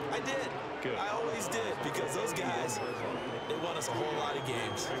 I did. Good. I always did, because those guys, they won us a whole lot of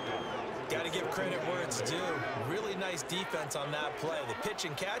games. Got to give credit where it's due. Really nice defense on that play. The pitch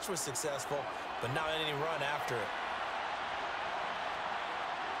and catch was successful, but not any run after it.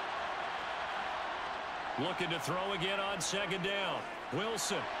 Looking to throw again on 2nd down.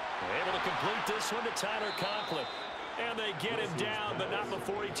 Wilson able to complete this one to Tyler Conklin. And they get him down, but not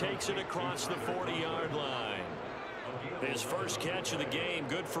before he takes it across the 40-yard line. His first catch of the game,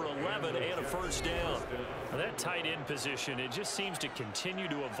 good for 11 and a 1st down. Now that tight end position, it just seems to continue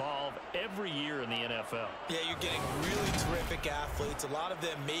to evolve every year in the NFL. Yeah, you're getting really terrific athletes. A lot of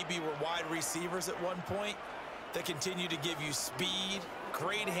them maybe were wide receivers at one point. They continue to give you speed,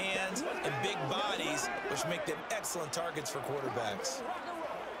 great hands, and big bodies, which make them excellent targets for quarterbacks.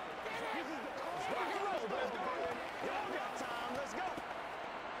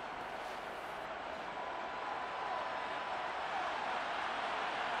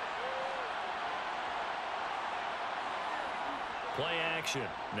 Play action.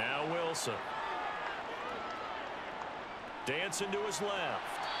 Now Wilson. Dancing to his left.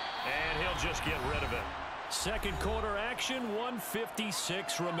 And he'll just get rid of it. Second quarter action,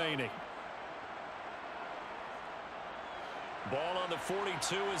 1:56 remaining. Ball on the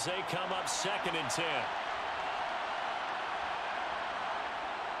 42 as they come up 2nd and 10.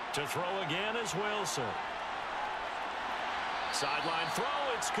 To throw again is Wilson. Sideline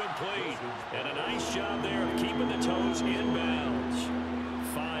throw, it's complete. And a nice job there of keeping the toes in bounds.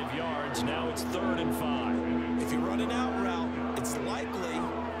 5 yards, now it's 3rd and 5. If you run an out route, it's likely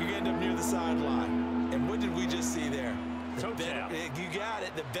you're going to end up near the sideline. And what did we just see there? Toe tap. You got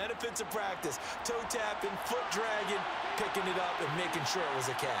it. The benefits of practice. Toe tapping, foot dragging, picking it up, and making sure it was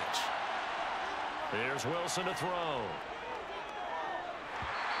a catch. Here's Wilson to throw.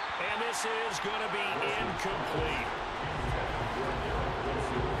 And this is going to be incomplete.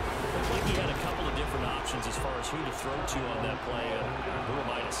 looked like he had a couple of different options as far as who to throw to on that play. Who am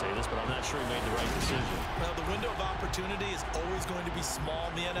I to say this, but I'm not sure he made the right decision. Well, the window of opportunity is always going to be small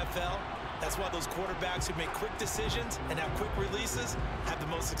in the NFL. That's why those quarterbacks who make quick decisions and have quick releases have the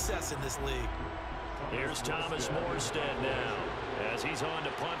most success in this league. Here's Thomas Morstead now as he's on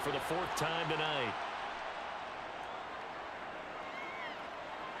to punt for the 4th time tonight.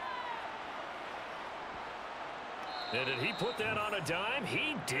 And did he put that on a dime?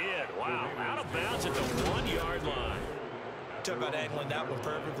 He did. Wow, out of bounds at the 1-yard line. Talk about angling that one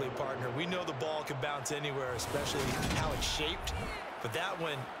perfectly, partner. We know the ball can bounce anywhere, especially how it's shaped. But that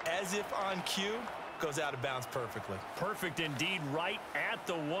one, as if on cue, goes out of bounds perfectly. Perfect indeed, right at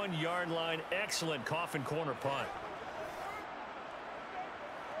the 1-yard line. Excellent coffin corner punt.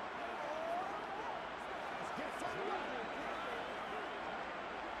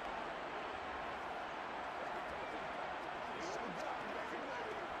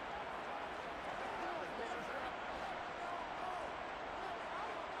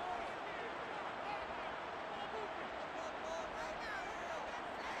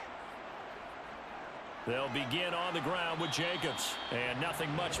 They'll begin on the ground with Jacobs. And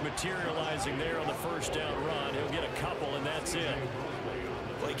nothing much materializing there on the first down run. He'll get a couple, and that's it.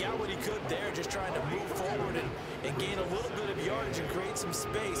 Well, he got what he could there, just trying to move forward and gain a little bit of yardage and create some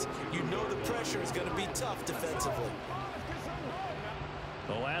space. You know the pressure is going to be tough defensively.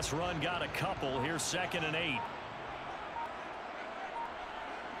 The last run got a couple. Here's 2nd and 8.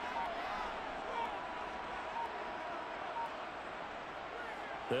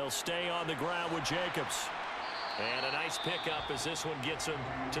 They'll stay on the ground with Jacobs. And a nice pickup as this one gets him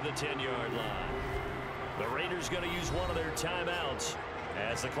to the 10-yard line. The Raiders going to use one of their timeouts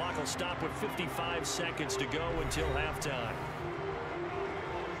as the clock will stop with 55 seconds to go until halftime.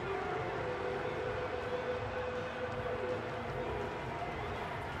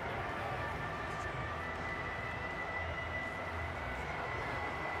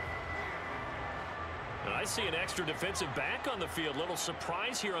 I see an extra defensive back on the field. Little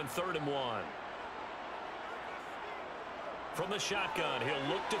surprise here on 3rd and 1. From the shotgun, he'll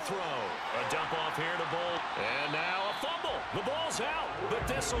look to throw. A dump off here to Bolt. And now a fumble. The ball's out, but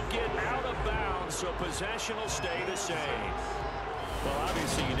this will get out of bounds, so possession will stay the same. Well,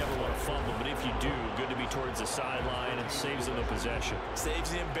 obviously you never want to fumble, but if you do, good to be towards the sideline and saves them the possession.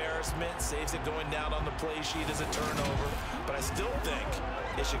 Saves the embarrassment, saves it going down on the play sheet as a turnover. But I still think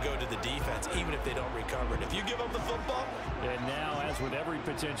it should go to the defense, even if they don't recover it. If you give up the football. And now, as with every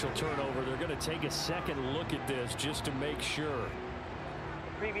potential turnover, they're going to take a second look at this just to make sure.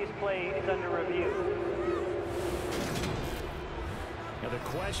 Previous play is under review. Now the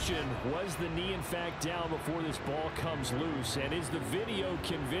question, was the knee in fact down before this ball comes loose? And is the video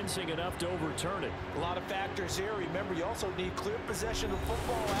convincing enough to overturn it? A lot of factors here. Remember, you also need clear possession of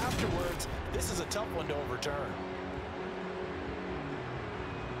football afterwards. This is a tough one to overturn.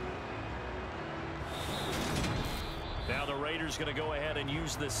 Now the Raiders going to go ahead and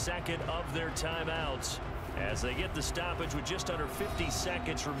use the 2nd of their timeouts as they get the stoppage with just under 50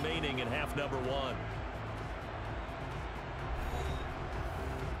 seconds remaining in half number 1.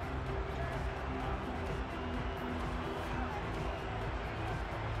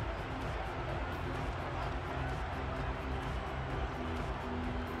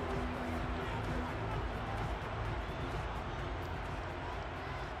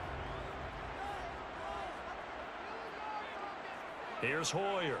 Here's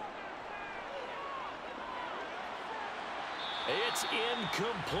Hoyer. It's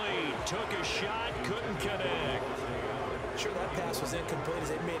incomplete. Took a shot, couldn't connect. Sure, that pass was incomplete as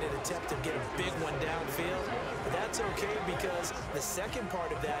they made an attempt to get a big one downfield. But that's okay because the second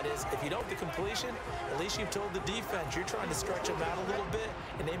part of that is if you don't get the completion, at least you've told the defense you're trying to stretch them out a little bit,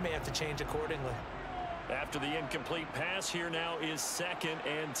 and they may have to change accordingly. After the incomplete pass, here now is 2nd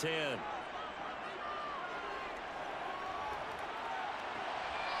and 10.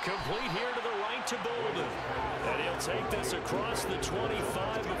 Complete here to the right to Bolden. And he'll take this across the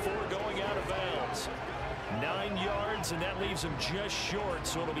 25 before going out of bounds. 9 yards, and that leaves him just short,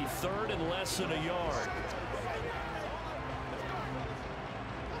 so it'll be 3rd and less than a yard.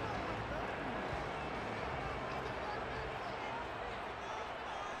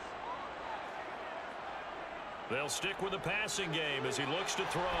 They'll stick with the passing game as he looks to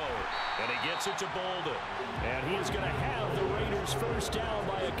throw. And he gets it to Bolden. And he is going to have the Raiders first down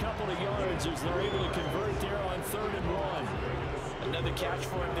by a couple of yards as they're able to convert there on 3rd and 1. Another catch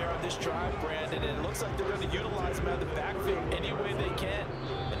for him there on this drive, Brandon. And it looks like they're going to utilize him out of the backfield any way they can.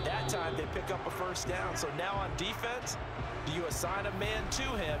 And that time they pick up a first down. So now on defense, do you assign a man to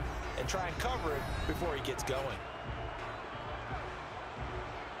him and try and cover it before he gets going?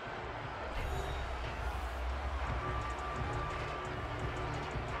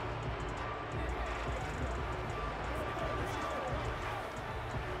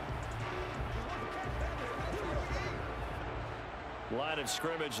 Line of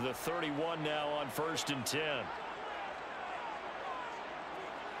scrimmage, the 31 now on 1st and 10.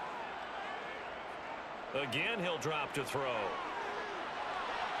 Again, he'll drop to throw.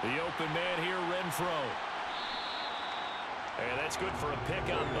 The open man here, Renfro. And that's good for a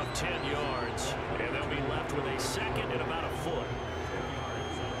pickup of 10 yards. And they'll be left with a second and about a foot.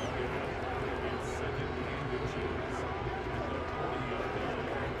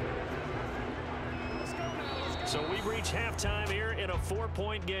 So we reach halftime here in a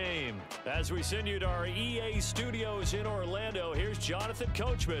 4-point game. As we send you to our EA studios in Orlando, here's Jonathan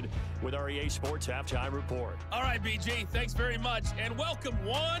Coachman with our EA Sports Halftime Report. All right, BG, thanks very much. And welcome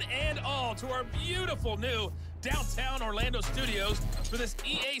one and all to our beautiful new downtown Orlando studios for this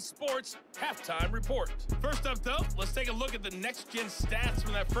EA Sports Halftime Report. First up, though, let's take a look at the next-gen stats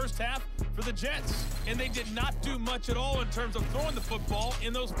from that first half for the Jets. And they did not do much at all in terms of throwing the football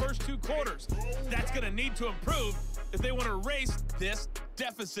in those first 2 quarters. That's going to need to improve if they want to erase this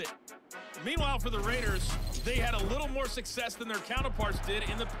deficit. Meanwhile, for the Raiders, they had a little more success than their counterparts did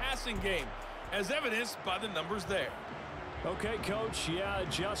in the passing game, as evidenced by the numbers there. Okay, Coach, yeah,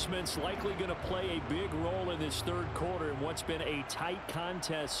 adjustments likely going to play a big role in this 3rd quarter in what's been a tight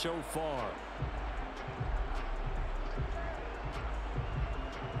contest so far.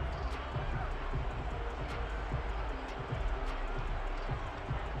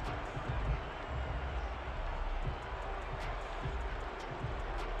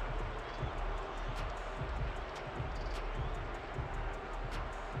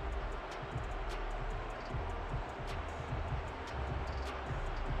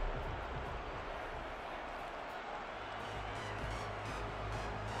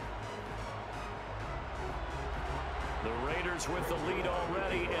 With the lead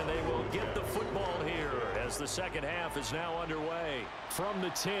already, and they will get the football here as the second half is now underway from the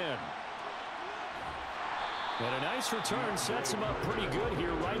 10. And a nice return sets him up pretty good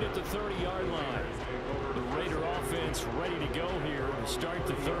here right at the 30-yard line. The Raider offense ready to go here to start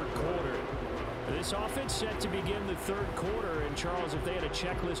the 3rd quarter. This offense set to begin the 3rd quarter, and Charles, if they had a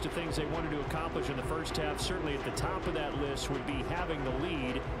checklist of things they wanted to accomplish in the first half, certainly at the top of that list would be having the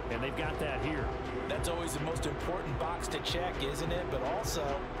lead, and they've got that here. That's always the most important box to check, isn't it? But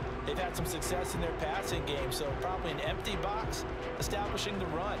also, they've had some success in their passing game, so probably an empty box establishing the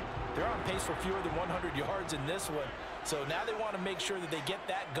run. They're on pace for fewer than 100 yards in this one, so now they want to make sure that they get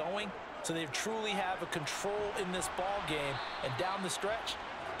that going so they truly have a control in this ball game, and down the stretch,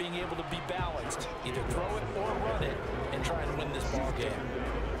 being able to be balanced, either throw it or run it, and try and win this ball game.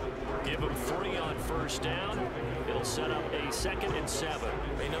 Give them 3 on 1st down. It'll set up a 2nd and 7.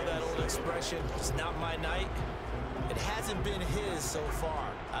 They know that old expression, it's not my night. It hasn't been his so far.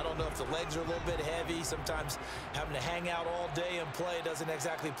 I don't know if the legs are a little bit heavy. Sometimes having to hang out all day and play doesn't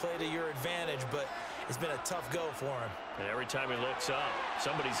exactly play to your advantage, but it's been a tough go for him. And every time he looks up,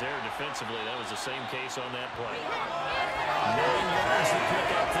 somebody's there defensively. That was the same case on that play. 9 yards to pick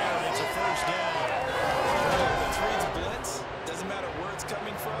up there, and it's a 1st down. This reads blitz. Doesn't matter where it's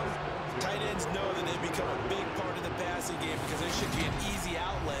coming from. Tight ends know that they become a big part of the passing game because there should be an easy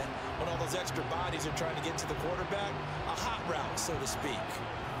outlet when all those extra bodies are trying to get to the quarterback. A hot route, so to speak.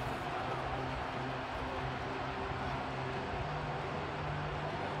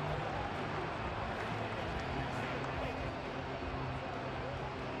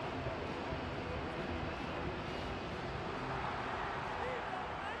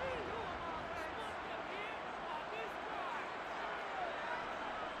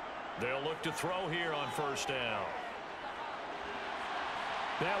 They'll look to throw here on 1st down.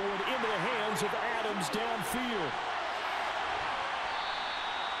 That one into the hands of Adams downfield.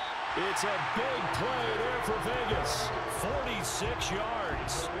 It's a big play there for Vegas. 46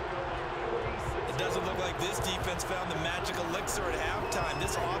 yards. It doesn't look like this defense found the magic elixir at halftime.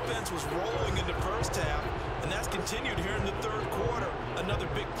 This offense was rolling in the first half, and that's continued here in the 3rd quarter. Another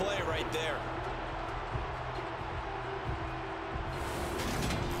big play right there.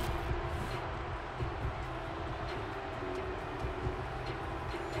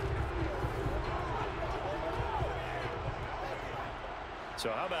 So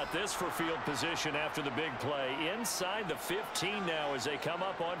how about this for field position after the big play? Inside the 15 now as they come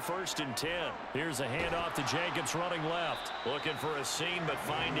up on 1st and 10. Here's a handoff to Jacobs running left. Looking for a seam but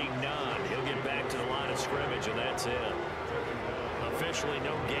finding none. He'll get back to the line of scrimmage, and that's it. Officially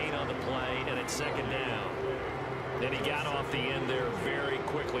no gain on the play, and it's 2nd down. And he got off the end there very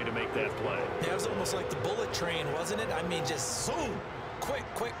quickly to make that play. Yeah, it was almost like the bullet train, wasn't it? I mean, just zoom. Quick,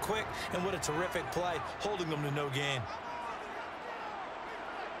 quick, quick. And what a terrific play, holding them to no gain.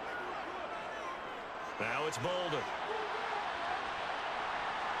 Now it's Boulder.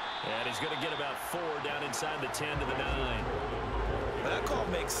 And he's going to get about 4 down inside the 10 to the 9. But that call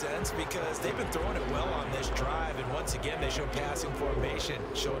makes sense because they've been throwing it well on this drive, and once again, they show passing formation,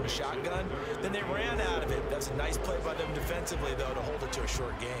 showing the shotgun. Then they ran out of it. That's a nice play by them defensively, though, to hold it to a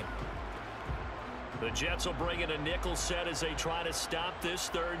short game. The Jets will bring in a nickel set as they try to stop this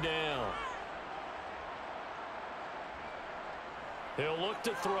third down. He'll look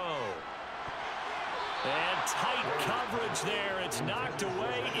to throw. And tight coverage there. It's knocked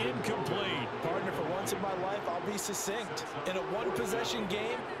away, incomplete. Partner, for once in my life, I'll be succinct. In a one-possession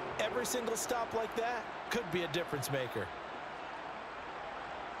game, every single stop like that could be a difference maker.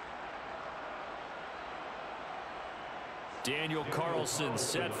 Daniel Carlson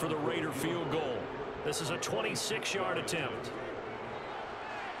set for the Raider field goal. This is a 26-yard attempt.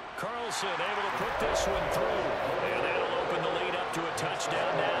 Carlson able to put this one through. And that'll open the lead up to a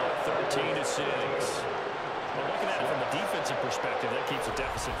touchdown now, 13-6. Well, looking at it from a defensive perspective, that keeps the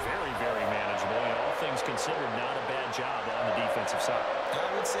deficit very, very manageable. And all things considered, not a bad job on the defensive side. I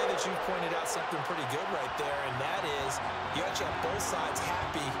would say that you pointed out something pretty good right there, and that is you actually have both sides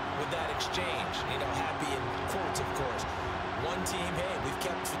happy with that exchange. You know, happy in quotes, of course. One team, hey, we've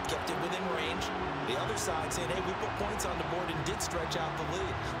kept it within range. The other side saying, hey, we put points on the board and did stretch out the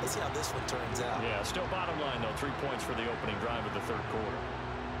lead. Let's see how this one turns out. Yeah, still bottom line, though. 3 points for the opening drive of the third quarter.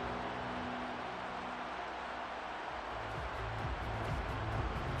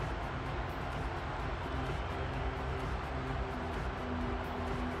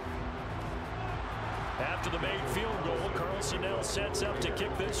 After the made field goal, Carlson now sets up to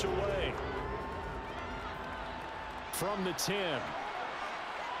kick this away. From the 10.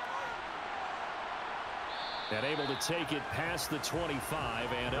 And able to take it past the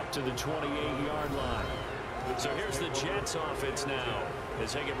 25 and up to the 28-yard line. So here's the Jets offense now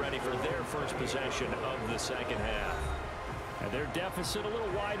as they get ready for their first possession of the second half. And their deficit a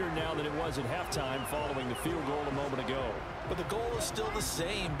little wider now than it was at halftime following the field goal a moment ago. But the goal is still the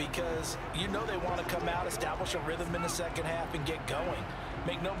same because you know they want to come out, establish a rhythm in the second half, and get going.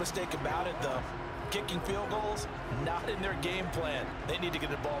 Make no mistake about it, though. Kicking field goals, not in their game plan. They need to get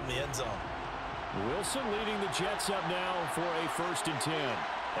the ball in the end zone. Wilson leading the Jets up now for a 1st and 10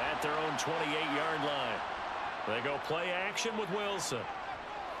 at their own 28-yard line. They go play action with Wilson.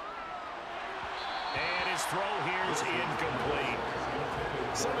 And his throw here is incomplete.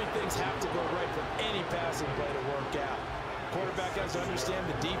 So many things have to go right for any passing play to work out. Quarterback has to understand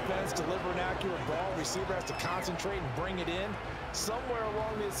the defense, deliver an accurate ball. Receiver has to concentrate and bring it in. Somewhere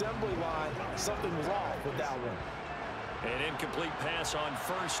along the assembly line, something was off with that one. An incomplete pass on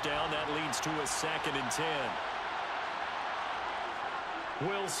 1st down. That leads to a 2nd and 10.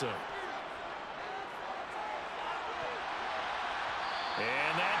 Wilson.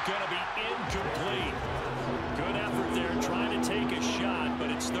 And that's going to be incomplete. Good effort there trying to take a shot, but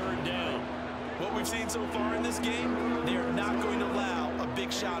it's 3rd down. What we've seen so far in this game, they are not going to allow a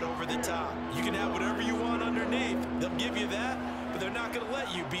big shot over the top. You can have whatever you want underneath. They'll give you that, but they're not going to let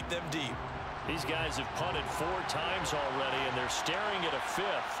you beat them deep. These guys have punted 4 times already, and they're staring at a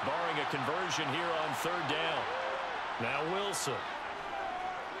 5th, barring a conversion here on 3rd down. Now Wilson.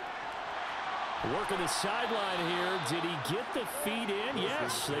 Working the sideline here. Did he get the feet in?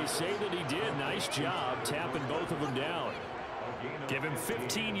 Yes, they say that he did. Nice job tapping both of them down. Give him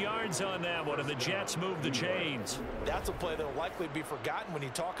 15 yards on that one, and the Jets move the chains. That's a play that will likely be forgotten when you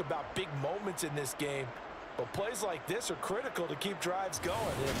talk about big moments in this game. But plays like this are critical to keep drives going.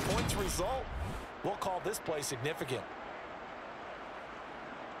 And if points result, we'll call this play significant.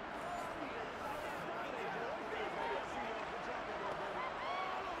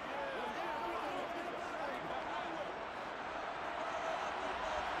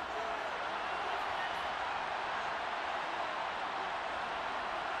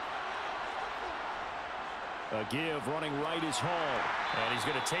 A give running right is Hall. And he's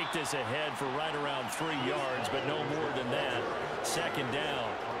going to take this ahead for right around 3 yards, but no more than that. 2nd down.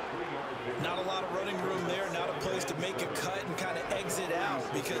 Not a lot of running room there, not a place to make a cut and kind of exit out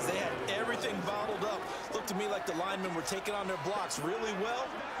because they had everything bottled up. Looked to me like the linemen were taking on their blocks really well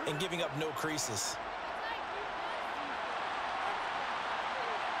and giving up no creases.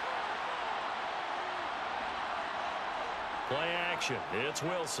 Play action. It's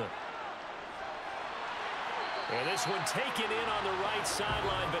Wilson. And this one taken in on the right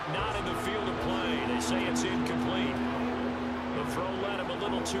sideline, but not in the field of play. They say it's incomplete. The throw led him a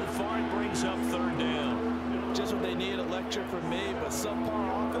little too far. It brings up 3rd down. Just what they need, a lecture from me, but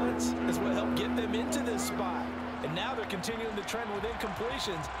subpar offense is what helped get them into this spot. And now they're continuing the trend with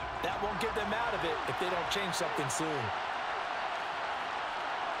incompletions. That won't get them out of it if they don't change something soon.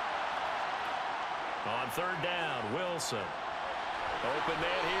 On 3rd down, Wilson. Open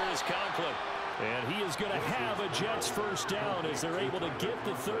man here is Conklin. And he is going to have a Jets first down as they're able to get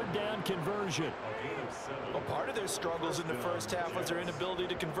the third down conversion. Well, part of their struggles in the first half was their inability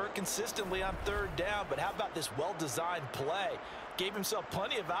to convert consistently on third down. But how about this well-designed play? Gave himself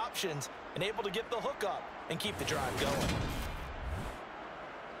plenty of options and able to get the hook up and keep the drive going.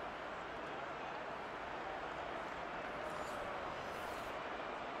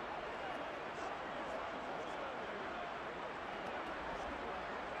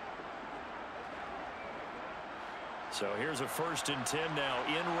 So here's a 1st and 10 now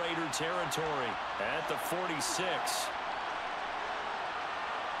in Raider territory at the 46.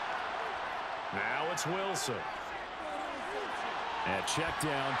 Now it's Wilson. And check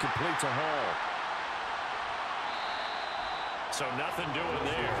down complete to Hall. So nothing doing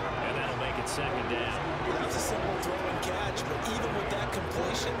there, and that'll make it 2nd down. That was a simple throw and catch, but even with that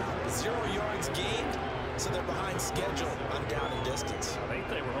completion, 0 yards gained, so they're behind schedule on down and distance. I think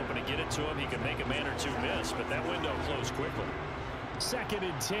they were hoping to get it to him. He could make a man or two miss, but that window closed quickly. 2nd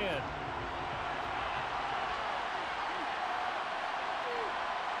and 10.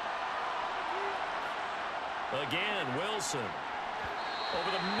 Again, Wilson. Over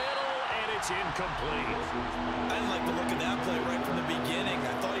the middle, and it's incomplete. I didn't like the look of that play right from the beginning.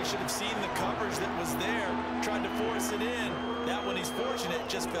 I thought he should have seen the coverage that was there, tried to force it in. That one, he's fortunate,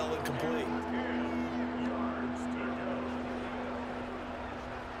 just fell incomplete.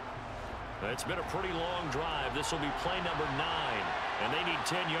 It's been a pretty long drive. This will be play number 9, and they need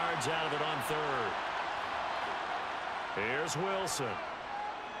 10 yards out of it on 3rd. Here's Wilson.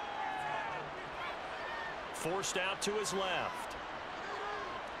 Forced out to his left.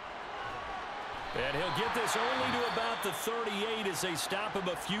 And he'll get this only to about the 38 as they stop him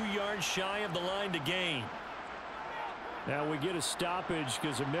a few yards shy of the line to gain. Now we get a stoppage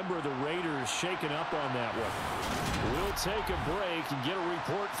because a member of the Raiders shaken up on that one. We'll take a break and get a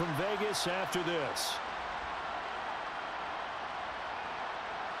report from Vegas after this.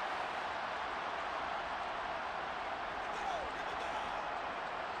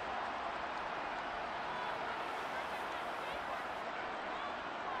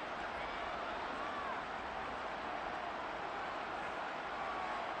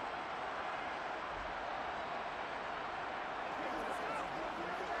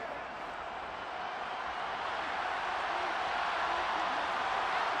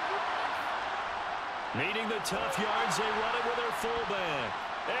 Needing the tough yards, they run it with their fullback.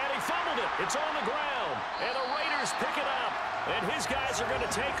 And he fumbled it. It's on the ground. And the Raiders pick it up. And his guys are going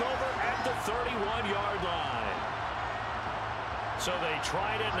to take over at the 31-yard line. So they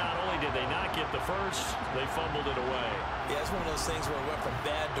tried it. Not only did they not get the first, they fumbled it away. Yeah, it's one of those things where it went from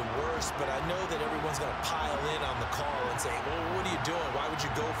bad to worse, but I know that everyone's going to pile in on the call and say, well, what are you doing? Why would you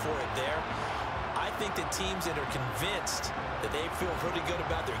go for it there? I think that teams that are convinced that they feel pretty good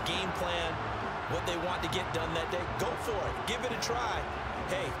about their game plan, what they want to get done that day, go for it. Give it a try.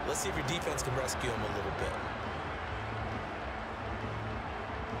 Hey, let's see if your defense can rescue them a little bit.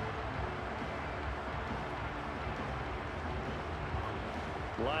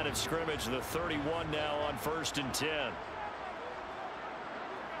 Line of scrimmage, the 31 now on 1st and 10.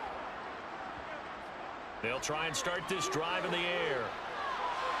 They'll try and start this drive in the air.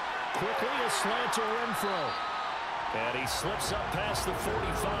 Quickly a slant to Renfro. And he slips up past the 45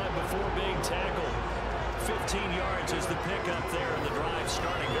 before being tackled. 15 yards is the pickup there, and the drive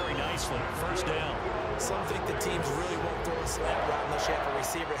starting very nicely. 1st down. Some think the teams really won't throw a slant route unless you have a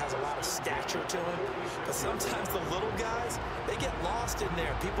receiver that has a lot of stature to him. But sometimes the little guys, they get lost in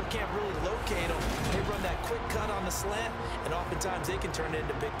there. People can't really locate them. They run that quick cut on the slant, and oftentimes they can turn it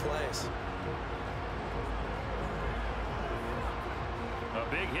into big plays. A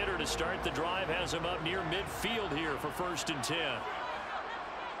big hitter to start the drive has him up near midfield here for 1st and 10.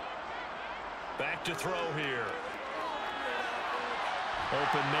 Back to throw here.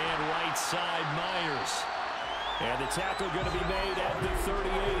 Open man right side, Myers. And the tackle going to be made at the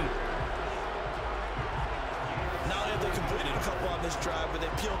 38. Not only have they completed a couple on this drive, but they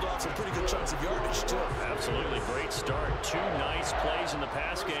peeled off some pretty good chunks of yardage, too. Absolutely great start. 2 nice plays in the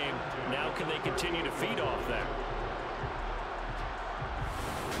pass game. Now can they continue to feed off that?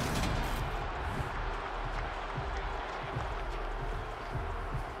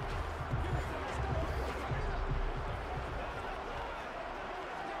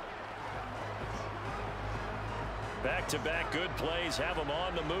 Back-to-back good plays have them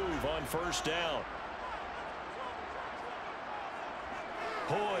on the move on 1st down.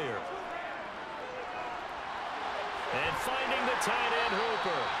 Hoyer. And finding the tight end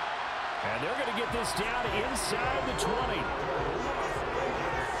Hooper. And they're going to get this down inside the 20.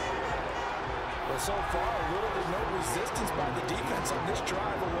 Well, so far, little to no resistance by the defense on this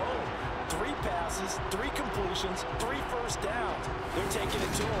drive alone. 3 passes. passes, 3 completions, 3 first downs. They're taking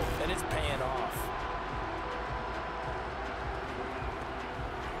it to him, and it's paying off.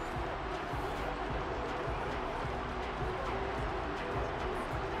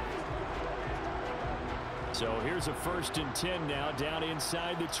 So here's a 1st and 10 now, down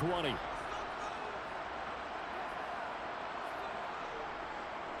inside the 20.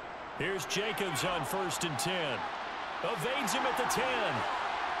 Here's Jacobs on 1st and 10. Evades him at the 10.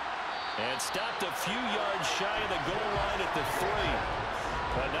 And stopped a few yards shy of the goal line at the 3.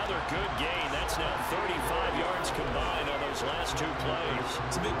 Another good gain. That's now 35 yards combined on those last 2 plays.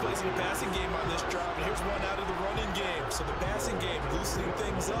 Some big plays in the passing game on this drive. And here's one out of the running game. So the passing game loosening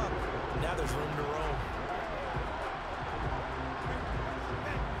things up. Now there's room to roam.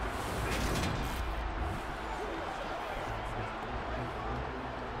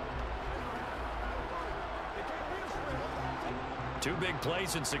 Two big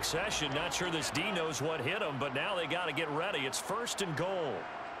plays in succession. Not sure this D knows what hit him, but now they got to get ready. It's 1st and goal.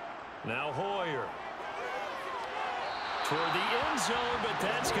 Now Hoyer. Toward the end zone, but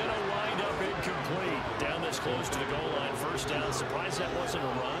that's going to wind up incomplete. Down this close to the goal line. 1st down. Surprised that wasn't a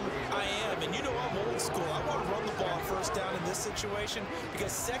run? I am, and you know I'm old school. I want to run the ball on 1st down in this situation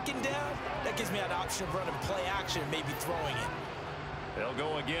because 2nd down, that gives me an option of running play action and maybe throwing it. They'll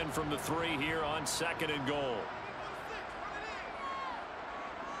go again from the 3 here on 2nd and goal.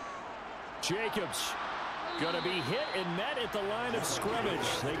 Jacobs going to be hit and met at the line of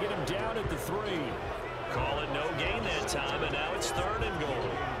scrimmage. They get him down at the 3. Call it no gain that time, and now it's 3rd and goal.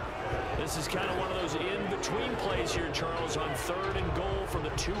 This is kind of one of those in-between plays here, Charles, on 3rd and goal from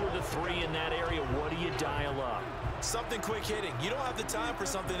the 2 or the 3 in that area. What do you dial up? Something quick hitting. You don't have the time for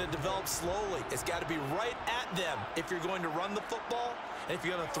something that develops slowly. It's got to be right at them if you're going to run the football. And if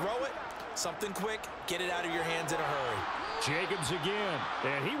you're going to throw it, something quick, get it out of your hands in a hurry. Jacobs again,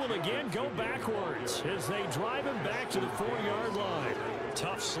 and he will again go backwards as they drive him back to the 4-yard line.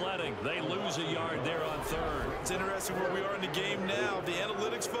 Tough sledding. They lose a yard there on 3rd. It's interesting where we are in the game now. The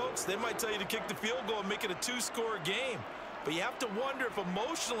analytics folks, they might tell you to kick the field goal and make it a 2-score game. But you have to wonder if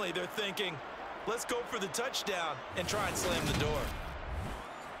emotionally they're thinking, let's go for the touchdown and try and slam the door.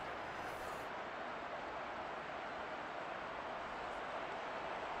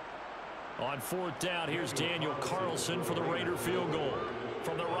 On 4th down, here's Daniel Carlson for the Raider field goal.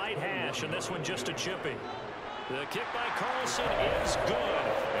 From the right hash, and this one just a chipping. The kick by Carlson is good.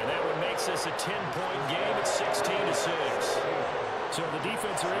 And that one makes this a 10-point game at 16-6. So the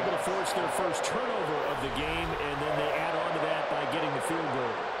defense are able to force their first turnover of the game, and then they add on to that by getting the field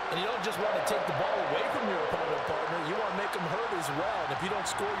goal. And you don't just want to take the ball away from your opponent, partner. You want to make them hurt as well. And if you don't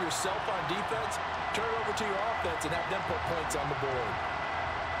score yourself on defense, turn it over to your offense and have them put points on the board.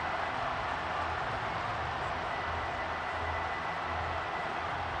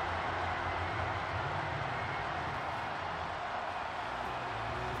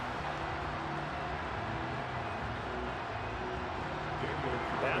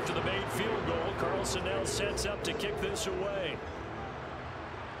 After the made field goal, Carlson now sets up to kick this away.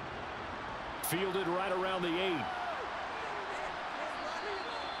 Fielded right around the 8.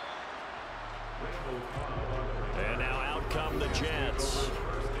 And now out come the Jets.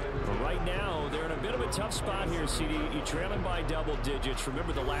 But right now, they're in a bit of a tough spot here, CD. You're trailing by double digits.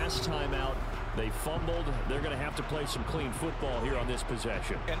 Remember the last time out, they fumbled. They're going to have to play some clean football here on this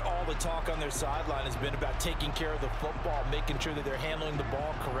possession. And all the talk on their sideline has been about taking care of the football, making sure that they're handling the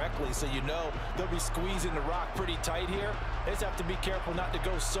ball correctly. So you know they'll be squeezing the rock pretty tight here. They just have to be careful not to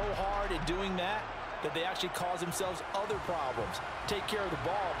go so hard in doing that they actually cause themselves other problems. Take care of the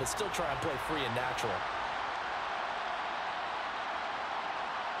ball, but still try and play free and natural.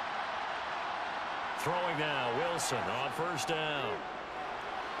 Throwing now, Wilson on 1st down.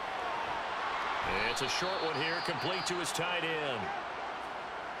 It's a short one here, complete to his tight end.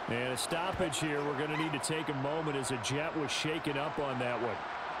 And a stoppage here. We're going to need to take a moment as a Jet was shaken up on that one.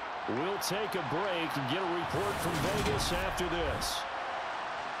 We'll take a break and get a report from Vegas after this.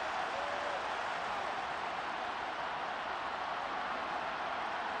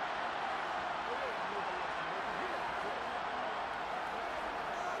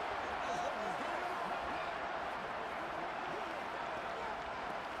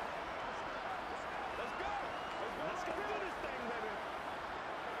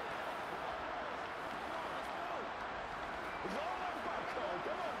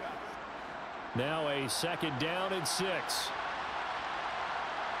 Now a 2nd down and 6.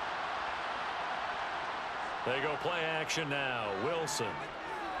 They go play action now. Wilson.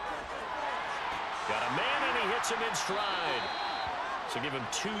 Got a man and he hits him in stride. So give him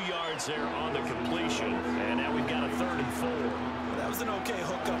 2 yards there on the completion. And now we've got a 3rd and 4. That was an okay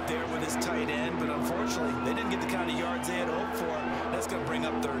hook up there with his tight end, but unfortunately, they didn't get the kind of yards they had hoped for. That's going to bring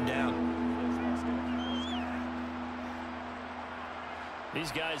up 3rd down.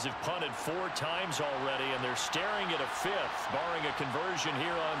 These guys have punted 4 times already, and they're staring at a 5th, barring a conversion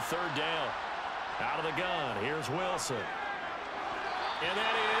here on 3rd down. Out of the gun, here's Wilson. And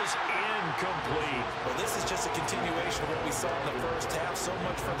that is incomplete. Well, this is just a continuation of what we saw in the first half. So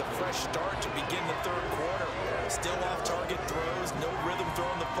much for the fresh start to begin the 3rd quarter. Still off-target throws, no rhythm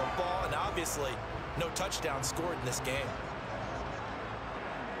throwing the football, and obviously no touchdown scored in this game.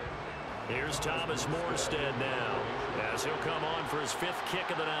 Here's Thomas Morstead now, as he'll come on for his 5th kick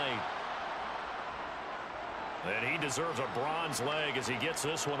of the night. And he deserves a bronze leg as he gets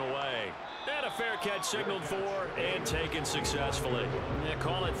this one away. And a fair catch signaled for and taken successfully. They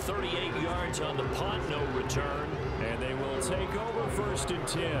call it 38 yards on the punt, no return. And they will take over 1st and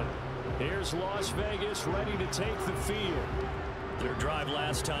 10. Here's Las Vegas ready to take the field. Their drive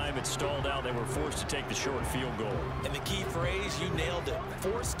last time, it stalled out. They were forced to take the short field goal. And the key phrase, you nailed it.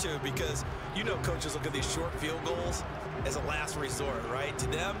 Forced to, because you know coaches look at these short field goals as a last resort, right? To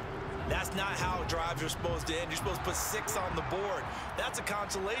them, that's not how drives are supposed to end. You're supposed to put 6 on the board. That's a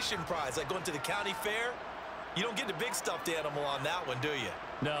consolation prize. Like going to the county fair, you don't get the big stuffed animal on that one, do you?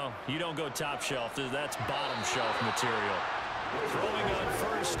 No, you don't go top shelf. That's bottom shelf material. Throwing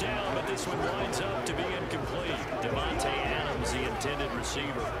on 1st down, but this one winds up to be incomplete. Devontae Adams, the intended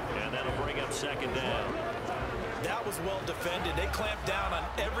receiver, and that'll bring up 2nd down. That was well defended. They clamped down on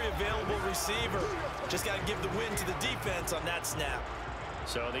every available receiver. Just got to give the win to the defense on that snap.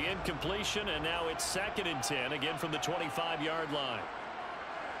 So the incompletion, and now it's 2nd and 10, again from the 25-yard line.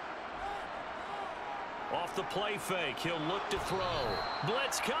 Off the play fake, he'll look to throw.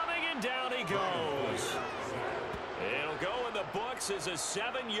 Blitz coming, and down he goes. It'll go in the books as a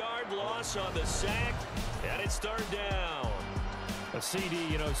 7-yard loss on the sack, and it's 3rd down. A CD,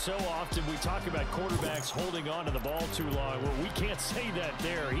 you know, so often we talk about quarterbacks holding on to the ball too long. Well, we can't say that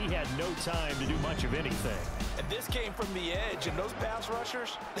there. He had no time to do much of anything. And this came from the edge, and those pass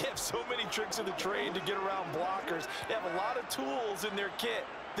rushers, they have so many tricks of the trade to get around blockers. They have a lot of tools in their kit.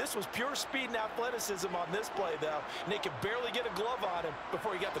 This was pure speed and athleticism on this play, though, and they could barely get a glove on him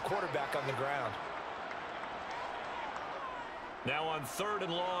before he got the quarterback on the ground. Now on 3rd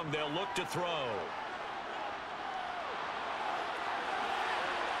and long, they'll look to throw.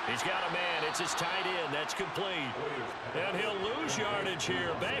 He's got a man. It's his tight end. That's complete. And he'll lose yardage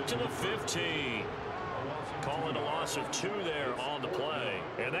here. Back to the 15. Calling a loss of 2 there on the play.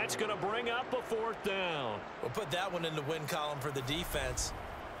 And that's going to bring up a 4th down. We'll put that one in the win column for the defense.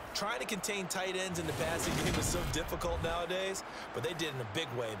 Trying to contain tight ends in the passing game is so difficult nowadays, but they did in a big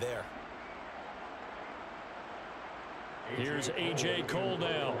way there. Here's A.J. Cole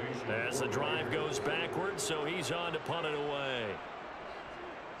now as the drive goes backwards, so he's on to punt it away.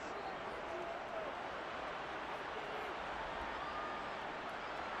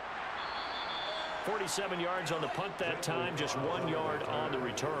 47 yards on the punt that time, just 1 yard on the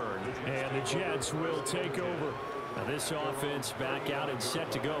return. And the Jets will take over. Now this offense back out and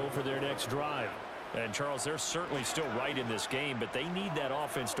set to go for their next drive. And, Charles, they're certainly still right in this game, but they need that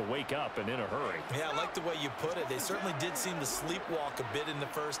offense to wake up and in a hurry. Yeah, I like the way you put it. They certainly did seem to sleepwalk a bit in the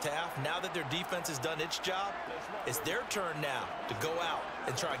first half. Now that their defense has done its job, it's their turn now to go out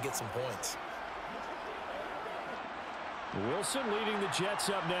and try and get some points. Wilson leading the Jets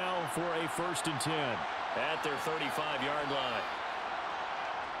up now for a 1st and 10. At their 35-yard line.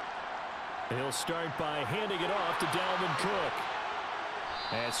 He'll start by handing it off to Dalvin Cook.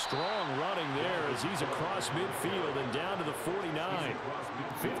 And strong running there as he's across midfield and down to the 49.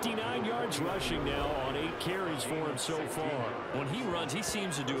 59 yards rushing now on 8 carries for him so far. When he runs, he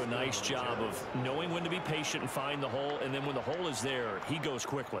seems to do a nice job of knowing when to be patient and find the hole, and then when the hole is there, he goes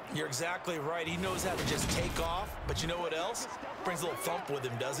quickly. You're exactly right. He knows how to just take off, but you know what else? Brings a little thump with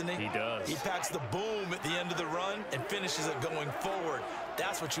him, doesn't he? He does. He packs the boom at the end of the run and finishes it going forward.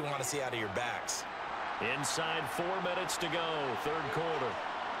 That's what you want to see out of your backs. Inside 4 minutes to go, 3rd quarter.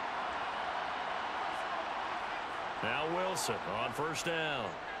 Now Wilson on 1st down.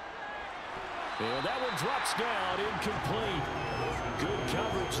 And that one drops down, incomplete. Good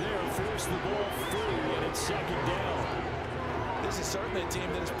coverage there, forced the ball free, and it's 2nd down. This is certainly a team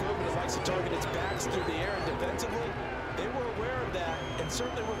that has proven it likes to target its backs through the air, and defensively, they were aware of that and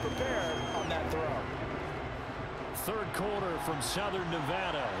certainly were prepared on that throw. 3rd quarter from Southern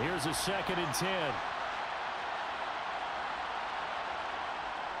Nevada. Here's a 2nd and 10.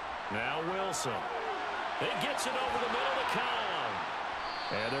 Now Wilson. He gets it over the middle of the column.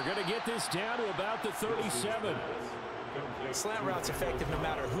 And they're going to get this down to about the 37. Slant route's effective no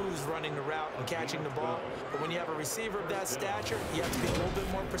matter who's running the route and catching the ball. But when you have a receiver of that stature, you have to be a little bit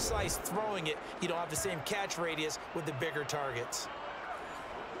more precise throwing it. You don't have the same catch radius with the bigger targets.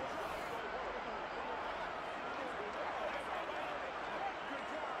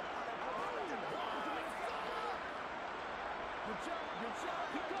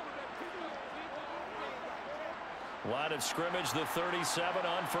 Line of scrimmage, the 37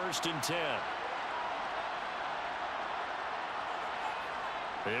 on 1st and 10.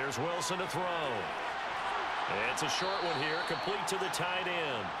 Here's Wilson to throw. It's a short one here, complete to the tight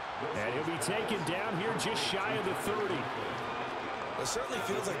end. And he'll be taken down here just shy of the 30. It certainly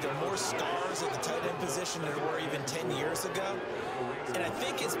feels like there are more stars at the tight end position than there were even 10 years ago. And I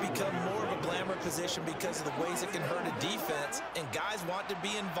think it's become more of a glamour position because of the ways it can hurt a defense, and guys want to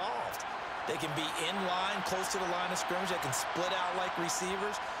be involved. They can be in line, close to the line of scrimmage. They can split out like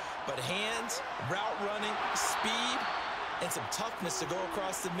receivers. But hands, route running, speed, and some toughness to go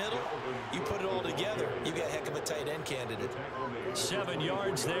across the middle, you put it all together, you got a heck of a tight end candidate. 7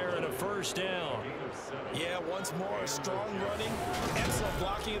 yards there and a 1st down. Yeah, once more, strong running, excellent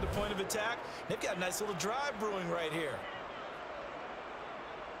blocking at the point of attack. They've got a nice little drive brewing right here.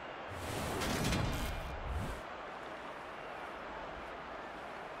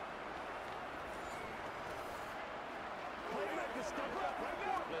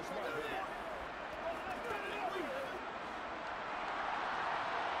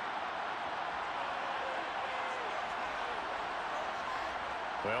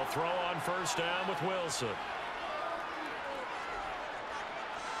 They'll throw on 1st down with Wilson.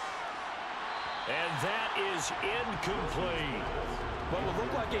 And that is incomplete. What will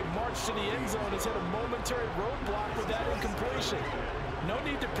look like a march to the end zone has hit a momentary roadblock with that incompletion. No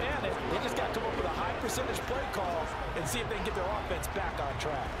need to panic. They just got to come up with a high percentage play call and see if they can get their offense back on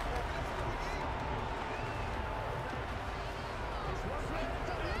track.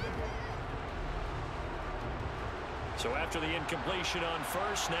 So after the incompletion on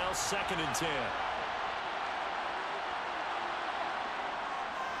 1st, now 2nd and 10.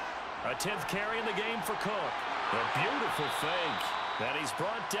 A 10th carry in the game for Cook. A beautiful fake. And he's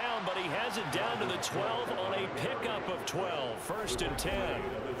brought down, but he has it down to the 12 on a pickup of 12. 1st and 10.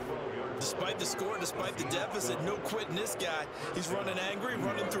 Despite the score, despite the deficit, no quitting this guy. He's running angry,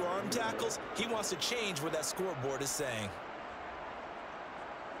 running through arm tackles. He wants to change what that scoreboard is saying.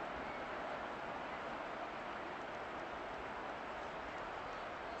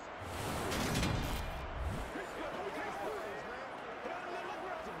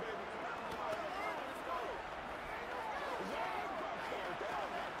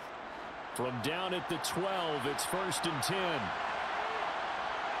 From down at the 12, it's 1st and 10.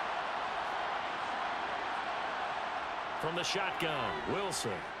 From the shotgun,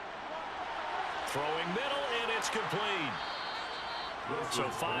 Wilson. Throwing middle, and it's complete. So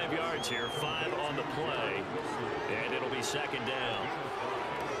 5 yards here, 5 on the play, and it'll be 2nd down.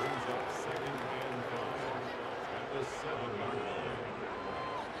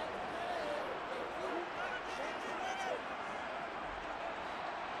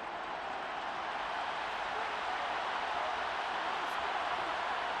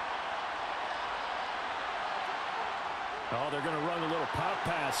 Oh, they're going to run a little pop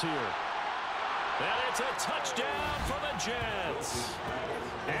pass here. And it's a touchdown for the Jets.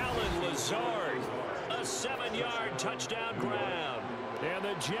 Alan Lazard, a 7-yard touchdown grab. And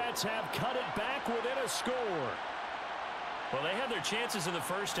the Jets have cut it back within a score. Well, they had their chances in the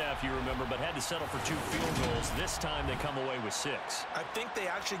first half, you remember, but had to settle for 2 field goals. This time they come away with 6. I think they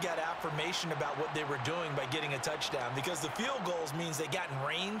actually got affirmation about what they were doing by getting a touchdown, because the field goals means they got in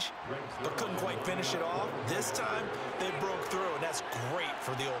range but couldn't quite finish it off. This time they broke through, and that's great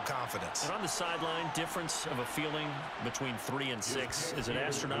for the old confidence. And on the sideline, difference of a feeling between 3 and 6, is it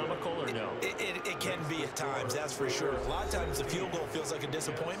astronomical or no? It can be at times, that's for sure. A lot of times the field goal feels like a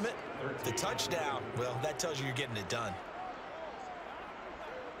disappointment. The touchdown, well, that tells you you're getting it done.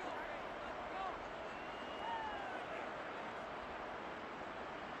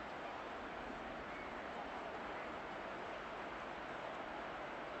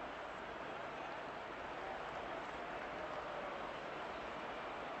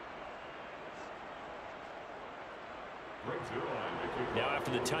 Now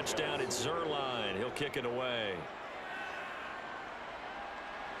after the touchdown, it's Zerline. He'll kick it away.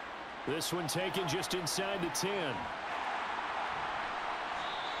 This one taken just inside the 10.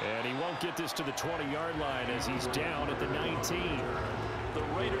 And he won't get this to the 20-yard line as he's down at the 19. The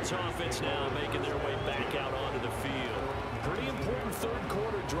Raiders offense now making their way back out onto the field. Pretty important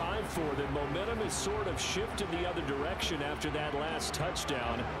third-quarter drive for them. Momentum has sort of shifted the other direction after that last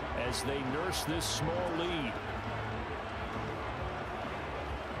touchdown as they nurse this small lead.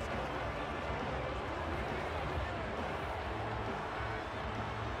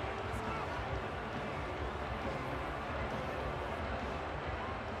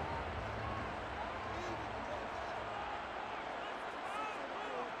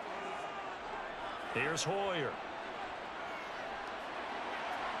 Here's Hoyer.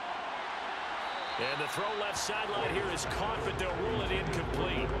 And the throw left sideline here is caught, but they'll rule it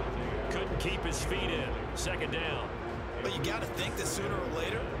incomplete. Couldn't keep his feet in. Second down. But you got to think that sooner or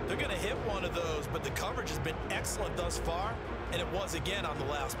later, they're going to hit one of those. But the coverage has been excellent thus far, and it was again on the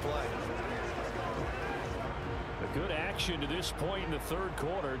last play. A good action to this point in the third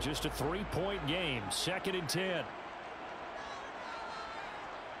quarter. Just a 3-point game. 2nd and 10.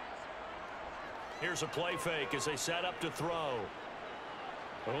 Here's a play fake as they set up to throw.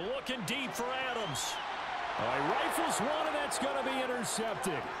 Looking deep for Adams. He rifles one, and that's going to be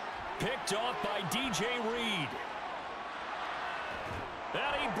intercepted. Picked off by DJ Reed.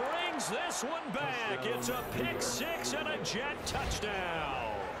 And he brings this one back. It's a pick six and a Jet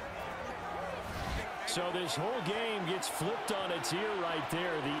touchdown. So this whole game gets flipped on its ear right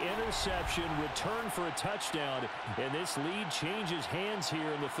there. The interception, return for a touchdown, and this lead changes hands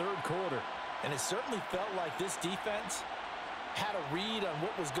here in the third quarter. And it certainly felt like this defense had a read on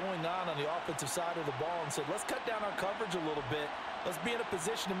what was going on the offensive side of the ball and said, let's cut down our coverage a little bit. Let's be in a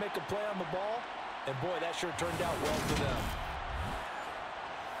position to make a play on the ball. And, boy, that sure turned out well for them.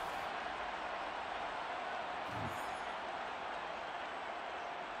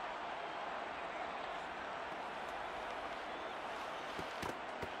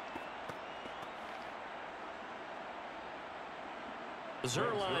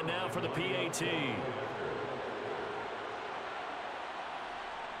 Zerline now for the PAT.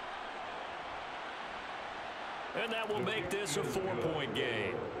 And that will make this a 4-point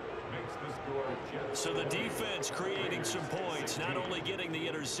game. So the defense creating some points, not only getting the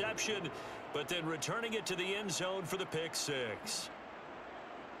interception, but then returning it to the end zone for the pick six.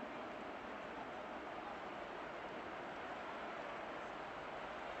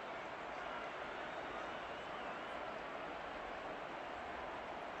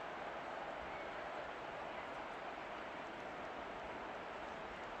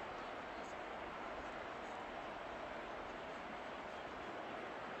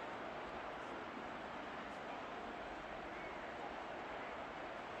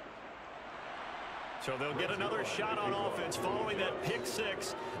 So they'll get another shot on offense following that pick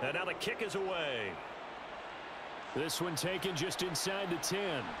six. And now the kick is away. This one taken just inside the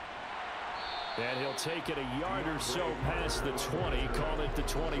 10. And he'll take it a yard or so past the 20. Call it the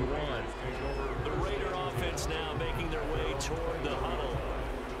 21. The Raider offense now making their way toward the huddle.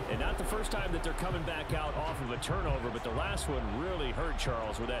 And not the first time that they're coming back out off of a turnover, but the last one really hurt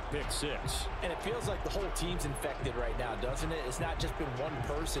Charles with that pick six. And it feels like the whole team's infected right now, doesn't it? It's not just been one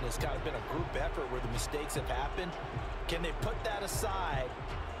person. It's kind of been a group effort where the mistakes have happened. Can they put that aside,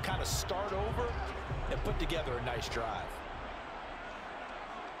 kind of start over, and put together a nice drive?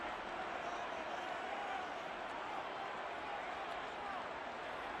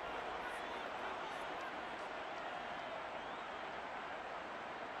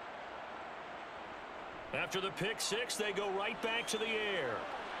 After the pick six, they go right back to the air.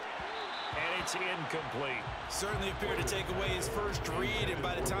 And it's incomplete. Certainly appeared to take away his first read, and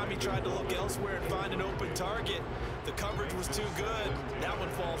by the time he tried to look elsewhere and find an open target, the coverage was too good. That one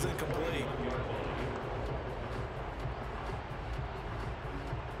falls incomplete.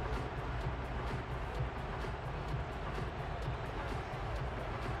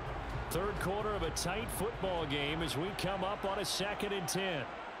 Third quarter of a tight football game as we come up on a 2nd and 10.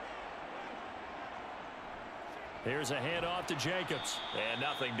 Here's a handoff to Jacobs. And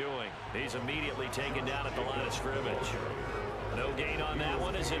nothing doing. He's immediately taken down at the line of scrimmage. No gain on that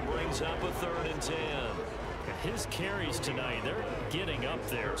one as it brings up a 3rd and 10. His carries tonight, they're getting up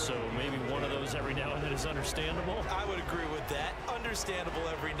there, so maybe one of those every now and then is understandable. I would agree with that. Understandable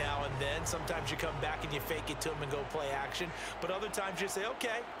every now and then. Sometimes you come back and you fake it to him and go play action. But other times you say,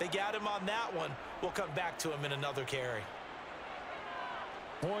 okay, they got him on that one. We'll come back to him in another carry.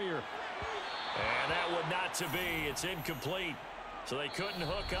 Hoyer. And that would not to be. It's incomplete. So they couldn't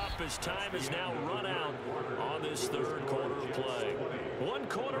hook up as time is now run out on this third quarter of play. 1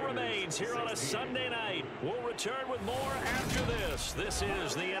 quarter remains here on a Sunday night. We'll return with more after this. This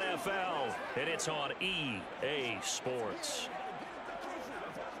is the NFL, and it's on EA Sports.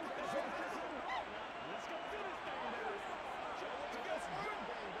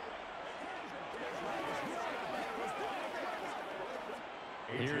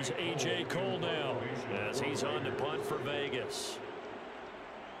 Here's A.J. Cole now as he's on to punt for Vegas.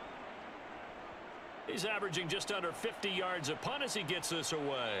 He's averaging just under 50 yards a punt as he gets this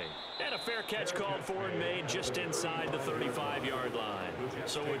away. And a fair catch called for and made just inside the 35-yard line.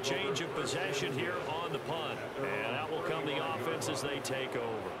 So a change of possession here on the punt. And that will come the offense as they take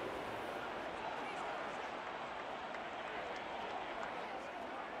over.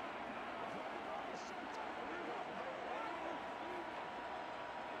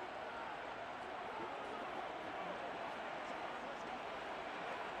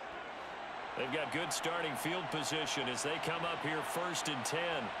 They've got good starting field position as they come up here 1st and 10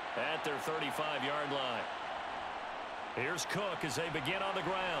 at their 35-yard line. Here's Cook as they begin on the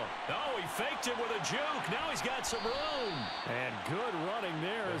ground. Oh, he faked it with a juke. Now he's got some room. And good running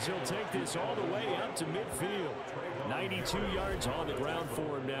there as he'll take this all the way up to midfield. 92 yards on the ground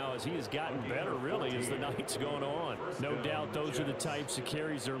for him now as he has gotten better, really, as the night's gone on. No doubt those are the types of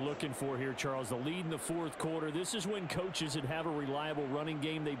carries they're looking for here, Charles. The lead in the 4th quarter. This is when coaches that have a reliable running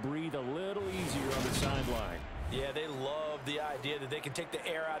game, they breathe a little easier on the sideline. Yeah, they love the idea that they can take the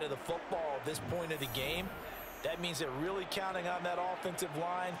air out of the football at this point of the game. That means they're really counting on that offensive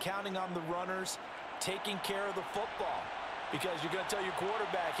line, counting on the runners, taking care of the football. Because you're going to tell your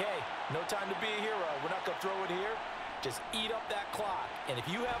quarterback, hey, no time to be a hero. We're not going to throw it here. Just eat up that clock. And if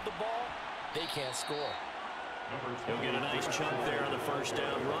you have the ball, they can't score. He'll get a nice chunk there on the 1st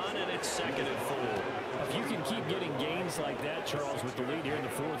down run, and it's 2nd and 4. If you can keep getting gains like that, Charles, with the lead here in the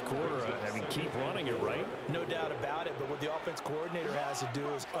 4th quarter, I mean, keep running it, right? No doubt about it, but what the offense coordinator has to do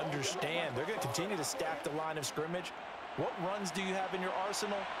is understand they're going to continue to stack the line of scrimmage. What runs do you have in your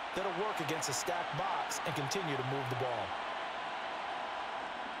arsenal that'll work against a stacked box and continue to move the ball?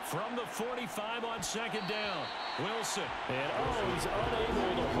 From the 45 on 2nd down, Wilson. And he's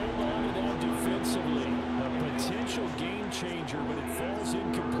unable to hold on to that defensively. A potential game changer, but it falls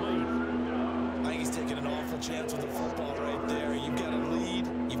incomplete. I think he's taking an awful chance with the football right there. You've got a lead,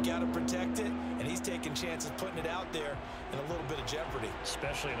 you've got to protect it, and he's taking chances putting it out there in a little bit of jeopardy.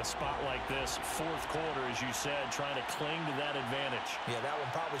 Especially in a spot like this, 4th quarter, as you said, trying to cling to that advantage. Yeah, that one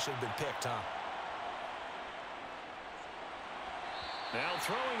probably should have been picked, huh? Now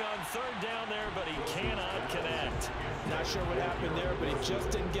throwing on 3rd down there, but he cannot connect. Not sure what happened there, but he just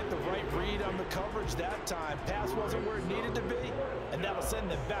didn't get the right read on the coverage that time. Pass wasn't where it needed to be, and that'll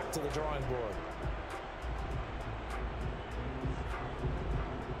send them back to the drawing board.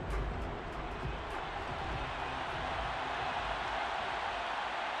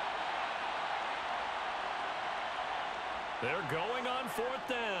 They're going on 4th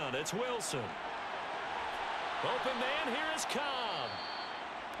down. It's Wilson. Open man, here is Cobb.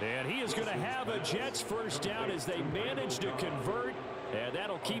 And he is going to have a Jets 1st down as they manage to convert, and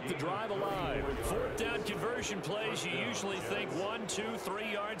that'll keep the drive alive. 4th down conversion plays, you usually think 1, 2,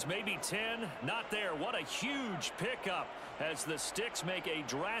 3 yards, maybe 10. Not there. What a huge pickup as the Sticks make a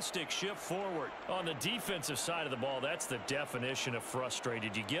drastic shift forward. On the defensive side of the ball, that's the definition of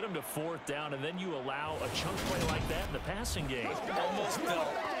frustrated. You get them to 4th down, and then you allow a chunk play like that in the passing game. Almost felt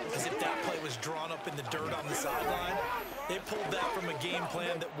as if that play was drawn up in the dirt on the sideline. They pulled that from a game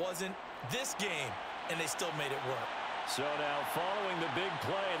plan that wasn't this game, and they still made it work. So now following the big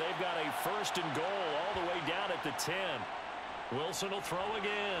play, they've got a 1st and goal all the way down at the 10. Wilson will throw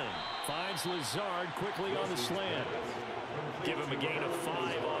again. Finds Lazard quickly on the slant. Give him a gain of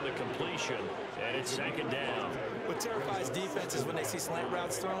 5 on the completion, and it's 2nd down. What terrifies defenses when they see slant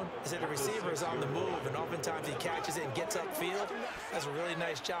routes thrown is that the receiver is on the move, and oftentimes he catches it and gets upfield. Does a really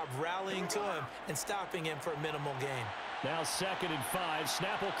nice job rallying to him and stopping him for a minimal gain. Now 2nd and 5.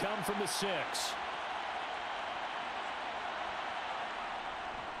 Snap will come from the 6.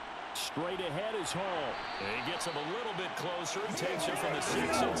 Straight ahead is Hall. And he gets him a little bit closer and takes it from the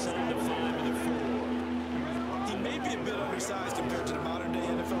 6 inside the 5 to the 4. He may be a bit undersized compared to the modern-day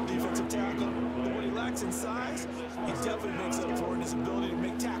NFL defensive tackle, but what he lacks in size, he definitely makes up for in his ability to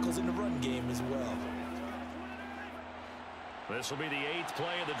make tackles in the run game as well. This will be the 8th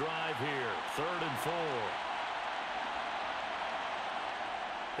play of the drive here. 3rd and 4.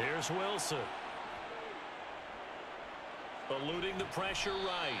 Here's Wilson. Eluding the pressure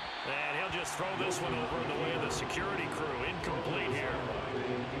right. And he'll just throw this one over in the way of the security crew. Incomplete here.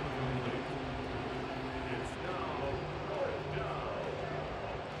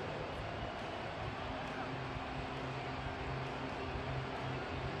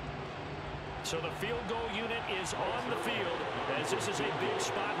 So the field goal unit is on the field as this is a big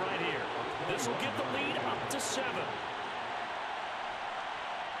spot right here. This will get the lead up to 7.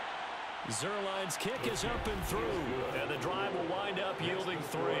 Zerline's kick is up and through, and the drive will wind up yielding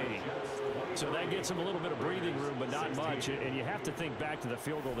 3. So that gets him a little bit of breathing room, but not much. And you have to think back to the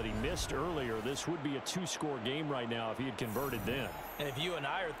field goal that he missed earlier. This would be a 2-score game right now if he had converted then. And if you and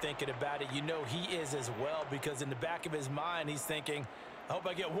I are thinking about it, you know he is as well, because in the back of his mind, he's thinking, I hope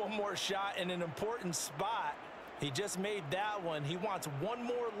I get one more shot in an important spot. He just made that one. He wants one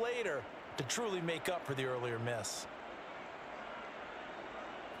more later to truly make up for the earlier miss.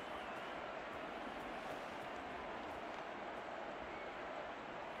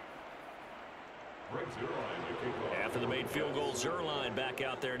 After the made field goal, Zerline back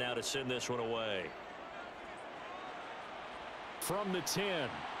out there now to send this one away. From the 10.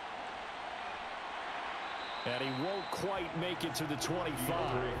 And he won't quite make it to the 25.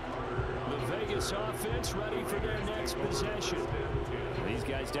 The Vegas offense ready for their next possession. These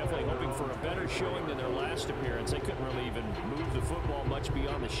guys definitely hoping for a better showing than their last appearance. They couldn't really even move the football much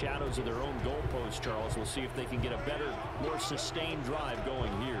beyond the shadows of their own goalpost, Charles. We'll see if they can get a better, more sustained drive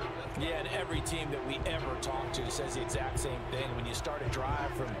going here. Yeah, and every team that we ever talk to says the exact same thing. When you start a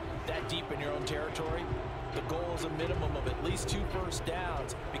drive from that deep in your own territory, the goal is a minimum of at least 2 first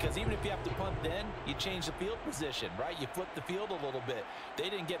downs, because even if you have to punt then, you change the field position, right? You flip the field a little bit. They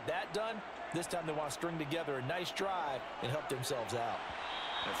didn't get that done. This time they want to string together a nice drive and help themselves out.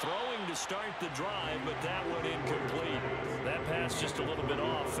 Throwing to start the drive, but that one incomplete. That pass just a little bit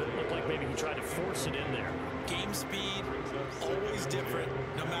off. It looked like maybe he tried to force it in there. Game speed, always different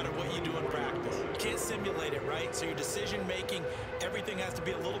no matter what you do in practice. You can't simulate it, right? So your decision making, everything has to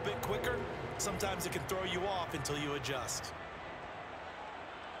be a little bit quicker. Sometimes it can throw you off until you adjust.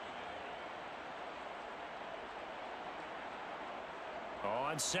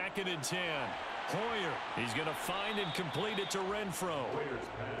 On 2nd and 10, Hoyer. He's going to find and complete it to Renfro.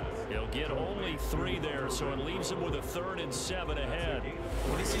 He'll get only 3 there, so it leaves him with a 3rd and 7 ahead.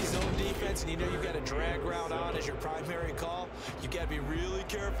 When you see zone defense and you know you've got a drag route on as your primary call, you've got to be really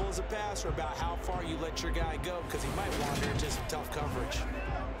careful as a passer about how far you let your guy go, because he might wander into some tough coverage.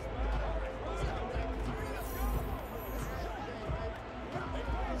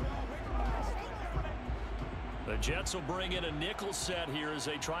 The Jets will bring in a nickel set here as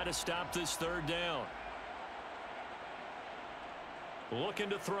they try to stop this 3rd down. Looking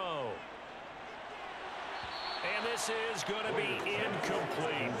to throw. And this is going to be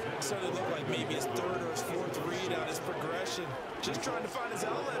incomplete. So it looked like maybe his 3rd or his 4th read on his progression. Just trying to find his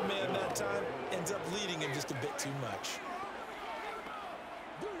outlet man that time. Ends up leading him just a bit too much.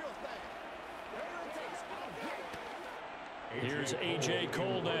 Here's A.J.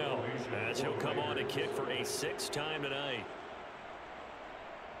 Cole now, as he'll come on to kick for a 6th time tonight.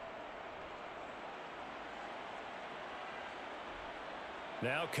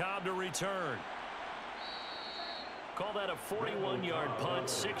 Now Cobb to return. Call that a 41-yard punt,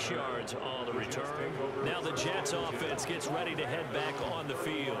 6 yards on the return. Now the Jets offense gets ready to head back on the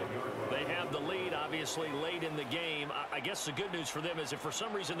field. They have the lead, obviously, late in the game. I guess the good news for them is if for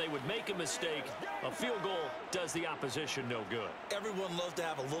some reason they would make a mistake, a field goal does the opposition no good. Everyone loves to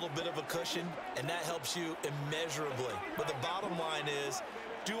have a little bit of a cushion, and that helps you immeasurably. But the bottom line is,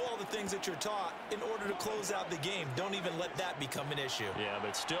 do all the things that you're taught in order to close out the game. Don't even let that become an issue. Yeah,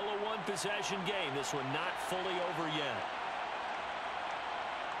 but still a one-possession game. This one not fully over yet.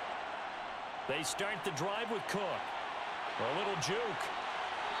 They start the drive with Cook. A little juke.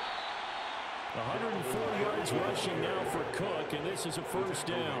 104 yards rushing now for Cook, and this is a 1st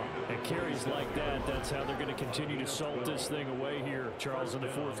down. And carries like that, that's how they're going to continue to salt this thing away here, Charles, in the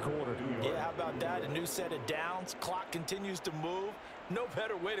 4th quarter. Yeah, how about that? A new set of downs. Clock continues to move. No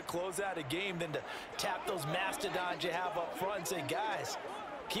better way to close out a game than to tap those mastodons you have up front and say, guys,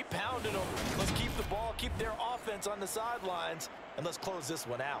 keep pounding them. Let's keep the ball, keep their offense on the sidelines, and let's close this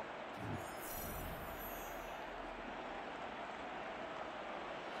one out.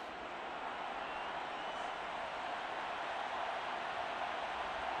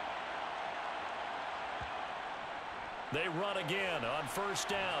 They run again on 1st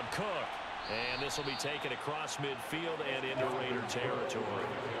down. Cook. And this will be taken across midfield and into Raider territory.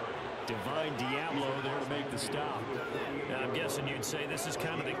 Divine Diablo there to make the stop. Now, I'm guessing you'd say this is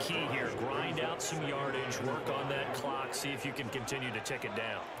kind of the key here. Grind out some yardage, work on that clock, see if you can continue to tick it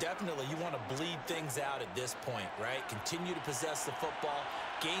down. Definitely, you want to bleed things out at this point, right? Continue to possess the football,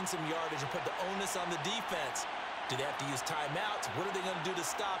 gain some yardage, and put the onus on the defense. Do they have to use timeouts? What are they going to do to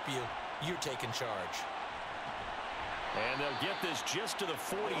stop you? You're taking charge. And they'll get this just to the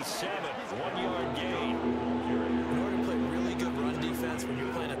 47. 1-yard gain. In order to play really good run defense when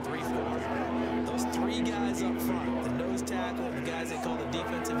you're playing a 3-4, those 3 guys up front, the nose tackle, the guys they call the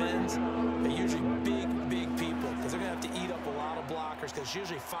defensive ends, they're usually big people, because they're going to have to eat up a lot of blockers, because it's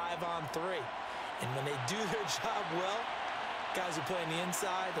usually 5-on-3. And when they do their job well, guys who play on the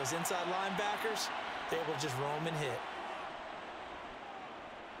inside, those inside linebackers, they're able to just roam and hit.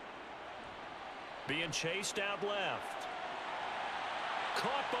 Being chased out left.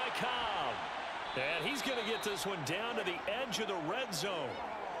 Caught by Cobb. And he's going to get this one down to the edge of the red zone.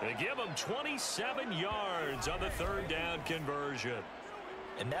 They give him 27 yards on the 3rd down conversion.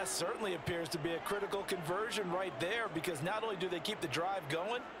 And that certainly appears to be a critical conversion right there, because not only do they keep the drive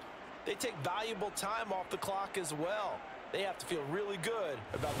going, they take valuable time off the clock as well. They have to feel really good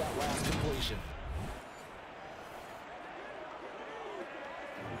about that last completion.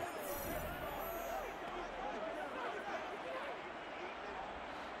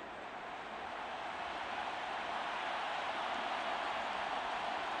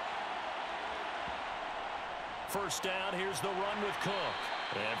 first down. Here's the run with Cook.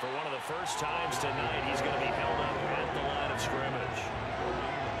 And for one of the first times tonight, he's going to be held up at the line of scrimmage.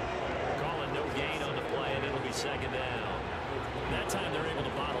 Calling no gain on the play, and it'll be second down. That time they're able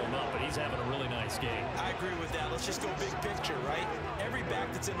to bottle him up, but he's having a really nice game. I agree with that. Let's just go big picture, right? Every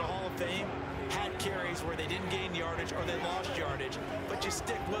back that's in the Hall of Fame had carries where they didn't gain yardage or they lost yardage, but you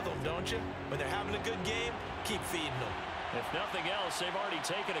stick with them, don't you? When they're having a good game, keep feeding them. If nothing else, they've already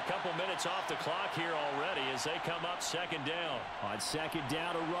taken a couple minutes off the clock here already as they come up second down. On second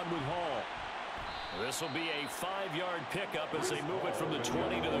down, a run with Hall. This will be a 5-yard pickup as they move it from the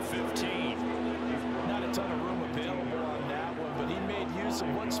 20 to the 15. Not a ton of room available on that one, but he made use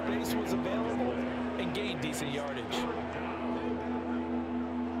of what space was available and gained decent yardage.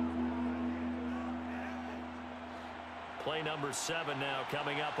 Play number 7 now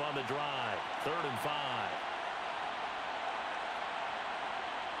coming up on the drive. 3rd and 5.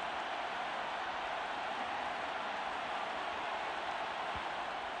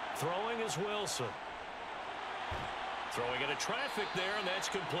 Throwing is Wilson. Throwing into traffic there, and that's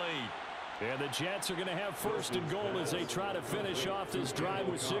complete. And the Jets are going to have 1st and goal as they try to finish off this drive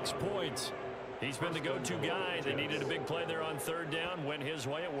with 6 points. He's been the go-to guy. They needed a big play there on 3rd down. Went his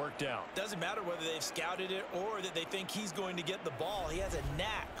way. It worked out. Doesn't matter whether they've scouted it or that they think he's going to get the ball. He has a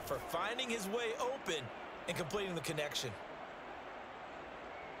knack for finding his way open and completing the connection.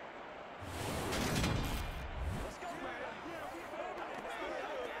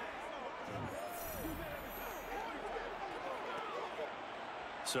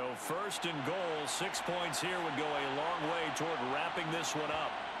 So 1st and goal, 6 points here would go a long way toward wrapping this one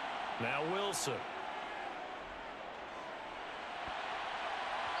up. Now Wilson.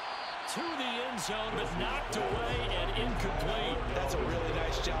 To the end zone, but knocked away and incomplete. That's a really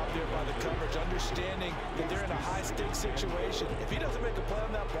nice job there by the coverage, understanding that they're in a high-stakes situation. If he doesn't make a play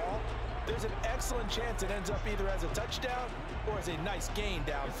on that ball, there's an excellent chance it ends up either as a touchdown or as a nice gain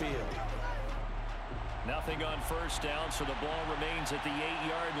downfield. Nothing on 1st down, so the ball remains at the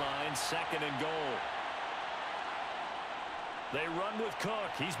 8-yard line, 2nd and goal. They run with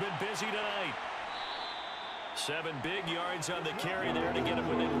Cook. He's been busy tonight. 7 big yards on the carry there to get him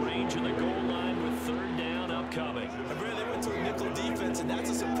within range of the goal line with 3rd down upcoming. They went to a nickel defense, and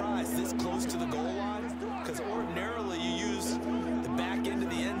that's a surprise this close to the goal line, because ordinarily you use the back end of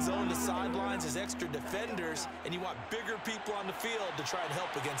the end zone, the sidelines as extra defenders, and you want bigger people on the field to try and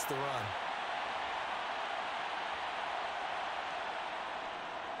help against the run.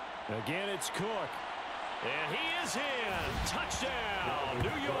 Again, it's Cook. And he is in. Touchdown,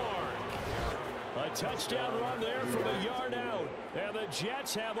 New York. A touchdown run there from a yard out. And the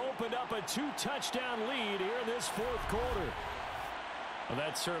Jets have opened up a 2-touchdown lead here in this 4th quarter. Well,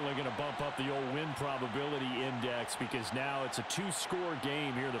 that's certainly going to bump up the old win probability index because now it's a 2-score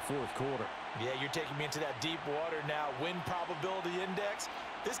game here in the 4th quarter. Yeah, you're taking me into that deep water now. Win probability index.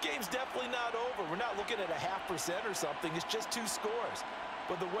 This game's definitely not over. We're not looking at a 0.5% or something. It's just 2 scores.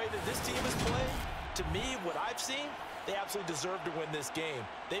 But the way that this team has played, to me, what I've seen, they absolutely deserve to win this game.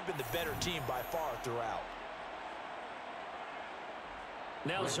 They've been the better team by far throughout.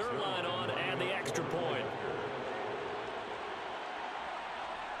 Now Zerline on and the extra point.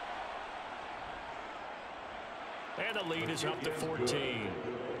 And the lead is up to 14.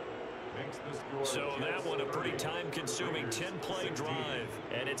 So that one a pretty time-consuming 10-play drive.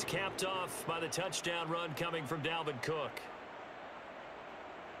 And it's capped off by the touchdown run coming from Dalvin Cook.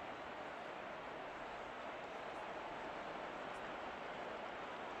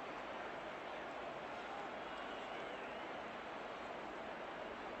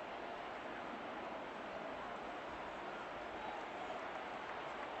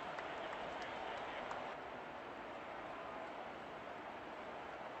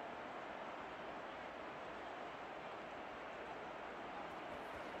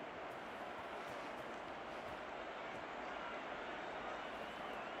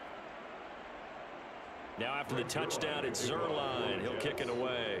 Now after the touchdown, it's Zerline. He'll kick it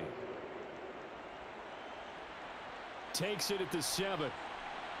away. Takes it at the 7.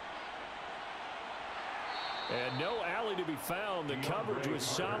 And no alley to be found. The coverage was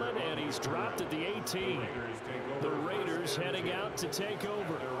solid, and he's dropped at the 18. The Raiders heading out to take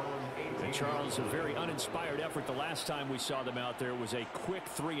over. And Charles, a very uninspired effort the last time we saw them out there was a quick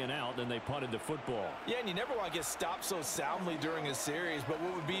 3-and-out, then they punted the football. Yeah, and you never want to get stopped so soundly during a series, but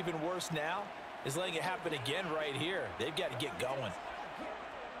what would be even worse now is letting it happen again right here. They've got to get going.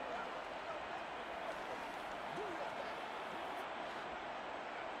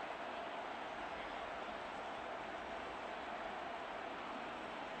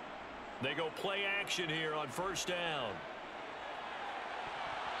 They go play action here on 1st down.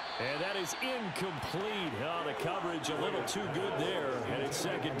 And that is incomplete. Oh, the coverage a little too good there, and it's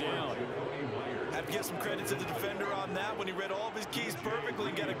second down. I have to give some credit to the defender on that when he read all of his keys perfectly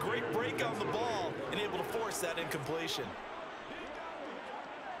and got a great break on the ball and able to force that incompletion.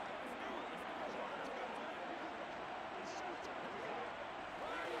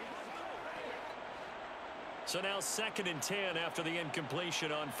 So now 2nd and 10 after the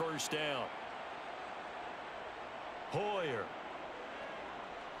incompletion on first down. Hoyer.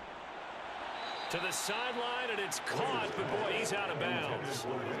 To the sideline, and it's caught, but boy, he's out of bounds.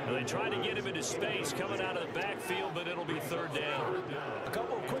 And they tried to get him into space coming out of the backfield, but it'll be 3rd down. A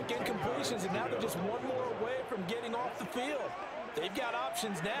couple of quick incompletions, and now they're just one more away from getting off the field. They've got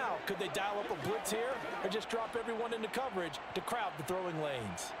options now. Could they dial up a blitz here or just drop everyone into coverage to crowd the throwing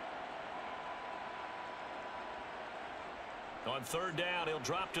lanes? On 3rd down, he'll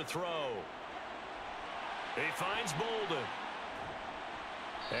drop to throw. He finds Bolden.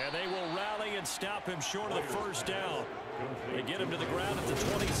 And they will rally and stop him short of the 1st down. They get him to the ground at the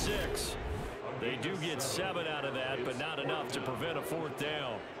 26. They do get 7 out of that, but not enough to prevent a 4th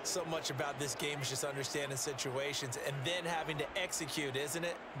down. So much about this game is just understanding situations and then having to execute, isn't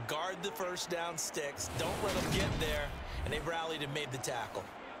it? Guard the 1st down sticks. Don't let them get there. And they rallied and made the tackle.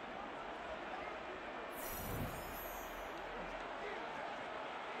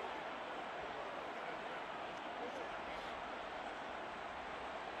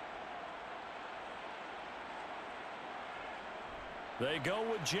 They go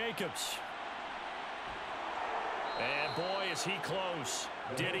with Jacobs. And boy, is he close.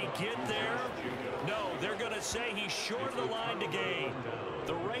 Did he get there? No, they're going to say he's short of the line to gain.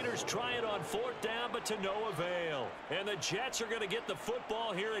 The Raiders try it on 4th down, but to no avail. And the Jets are going to get the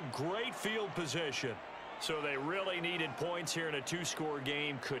football here in great field position. So they really needed points here in a 2-score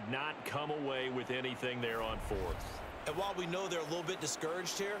game. Could not come away with anything there on 4th. And while we know they're a little bit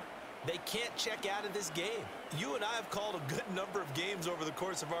discouraged here, they can't check out of this game. You and I have called a good number of games over the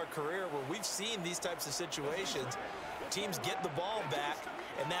course of our career where we've seen these types of situations. Teams get the ball back,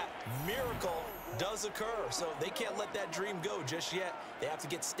 and that miracle does occur. So they can't let that dream go just yet. They have to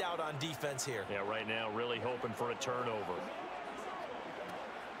get stout on defense here. Yeah, right now really hoping for a turnover.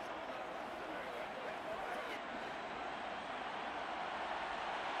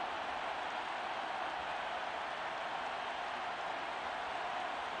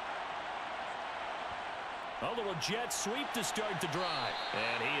 A little jet sweep to start the drive.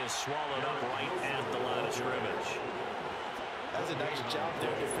 And he is swallowed up right at the line of scrimmage. That's a nice job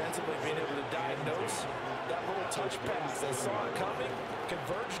there defensively, being able to diagnose that little touch pass. They saw it coming,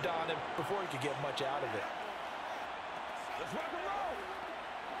 converged on him before he could get much out of it. Let's rock and roll.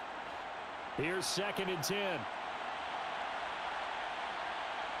 Here's 2nd and 10.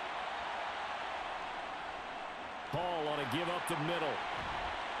 Paul on a give up the middle.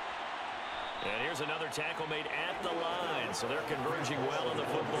 And here's another tackle made at the line. So they're converging well on the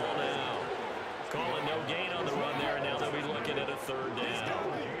football now. Calling no gain on the run there, and now they'll be looking at a 3rd down.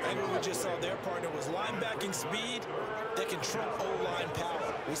 And what we just saw their partner was linebacking speed that can trump O-line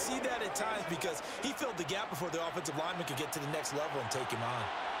power. We see that at times because he filled the gap before the offensive lineman could get to the next level and take him on.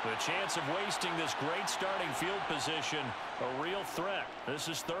 The chance of wasting this great starting field position, a real threat. This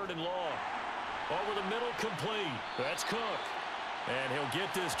is 3rd and long. Over the middle, complete. That's Cook. And he'll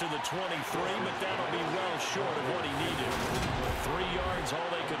get this to the 23, but that'll be well short of what he needed. 3 yards, all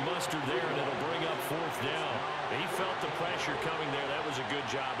they could muster there, and it'll bring up 4th down. He felt the pressure coming there. That was a good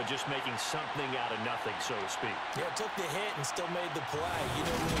job of just making something out of nothing, so to speak. Yeah, took the hit and still made the play. You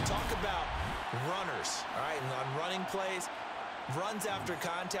know, when we talk about runners, all right, and on running plays, runs after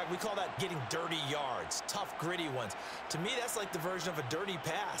contact, we call that getting dirty yards, tough, gritty ones. To me, that's like the version of a dirty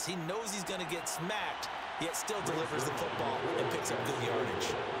pass. He knows he's going to get smacked, yet still delivers the football and picks up good yardage.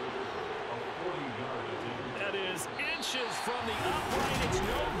 That is inches from the upright. It's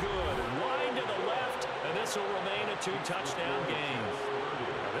no good. Wide to the left, and this will remain a 2-touchdown game.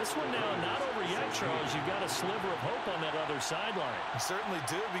 Now this one now not over yet, Charles. You've got a sliver of hope on that other sideline. You certainly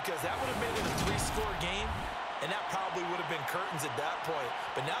do, because that would have made it a 3-score game, and that probably would have been curtains at that point.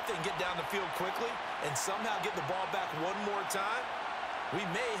 But now if they can get down the field quickly and somehow get the ball back one more time, we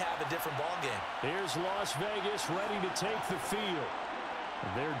may have a different ball game. Here's Las Vegas ready to take the field.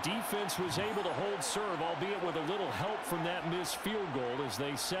 Their defense was able to hold serve, albeit with a little help from that missed field goal as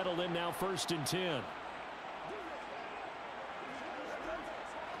they settle in now 1st and 10.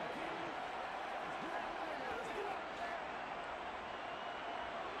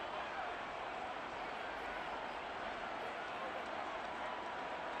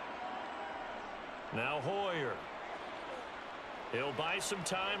 Now Hoyer. He'll buy some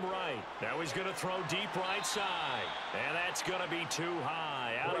time right. Now he's going to throw deep right side. And that's going to be too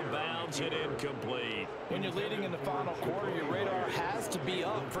high. Out of bounds and incomplete. When you're leading in the final quarter, your radar has to be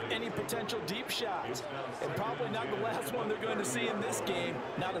up for any potential deep shots. And probably not the last one they're going to see in this game,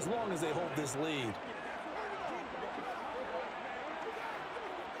 not as long as they hold this lead.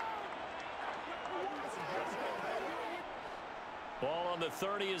 Ball on the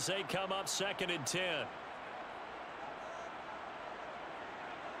 30 as they come up 2nd and 10.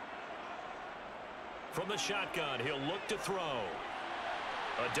 From the shotgun, he'll look to throw.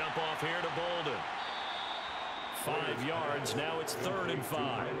 A dump off here to Bolden. 5 yards, now it's 3rd and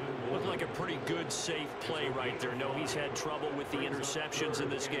 5. Looked like a pretty good, safe play right there. No, he's had trouble with the interceptions in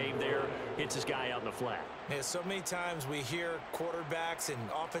this game there. Hits his guy out in the flat. Yeah, so many times we hear quarterbacks and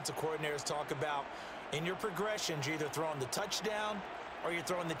offensive coordinators talk about in your progressions, you're either throwing the touchdown or you're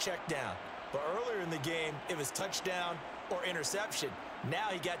throwing the check down. But earlier in the game, it was touchdown or interception. Now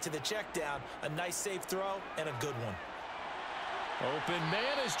he got to the check down, a nice safe throw, and a good one. Open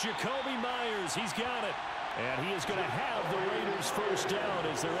man is Jacoby Myers. He's got it. And he is going to have the Raiders first down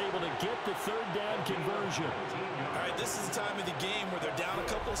as they're able to get the 3rd down conversion. All right, this is the time of the game where they're down a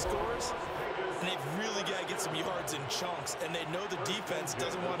couple of scores, and they've really got to get some yards in chunks, and they know the defense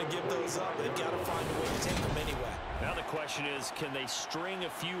doesn't want to give those up. They've got to find a way to take them anyway. Now the question is, can they string a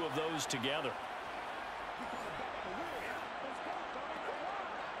few of those together?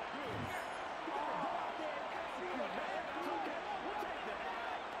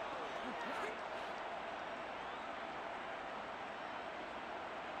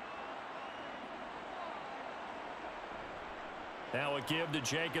 Now a give to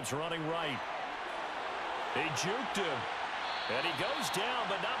Jacobs running right. He juked him. And he goes down,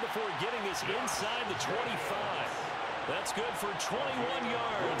 but not before getting this inside the 25. That's good for 21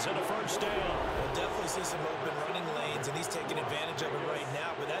 yards and a first down. We'll definitely see some open running lanes, and he's taking advantage of it right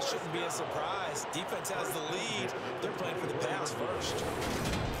now, but that shouldn't be a surprise. Defense has the lead. They're playing for the pass first.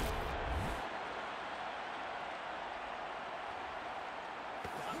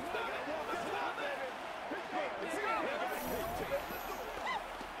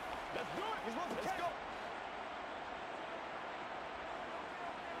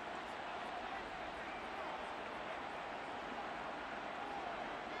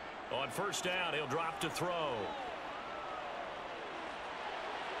 On first down, he'll drop to throw.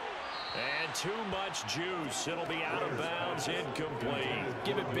 And too much juice. It'll be out of bounds, incomplete.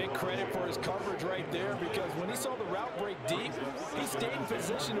 Give it big credit for his coverage right there, because when he saw the route break deep, he stayed in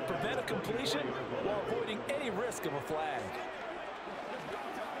position to prevent a completion while avoiding any risk of a flag.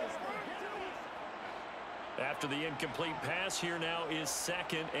 After the incomplete pass, here now is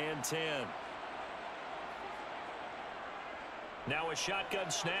 2nd and 10. Now a shotgun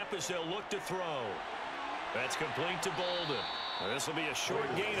snap as they'll look to throw. That's complete to Bolden. This will be a short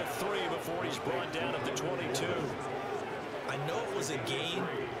gain of 3 before he's brought down at the 22. I know it was a gain,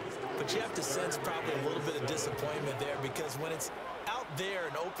 but you have to sense probably a little bit of disappointment there, because when it's out there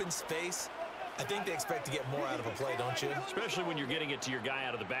in open space, I think they expect to get more out of a play, don't you? Especially when you're getting it to your guy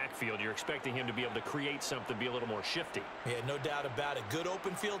out of the backfield. You're expecting him to be able to create something, be a little more shifty. Yeah, no doubt about it. Good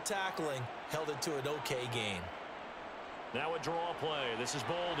open field tackling held it to an okay gain. Now a draw play. This is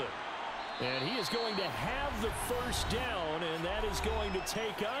Bolden. And he is going to have the first down, and that is going to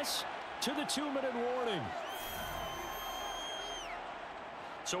take us to the 2-minute warning.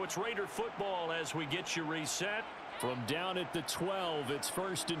 So it's Raider football as we get you reset. From down at the 12, it's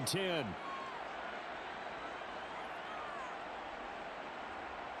 1st and 10.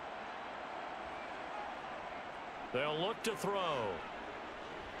 They'll look to throw.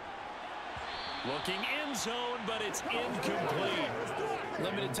 Looking end zone, but it's incomplete.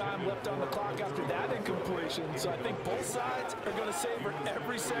 Limited time left on the clock after that incompletion, so I think both sides are going to savor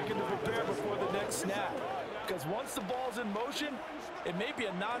every second to prepare before the next snap. Because once the ball's in motion, it may be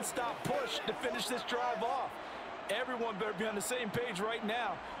a non-stop push to finish this drive off. Everyone better be on the same page right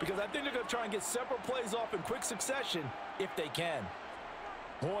now, because I think they're going to try and get several plays off in quick succession if they can.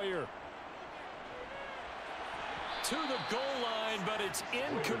 Hoyer to the goal line, but it's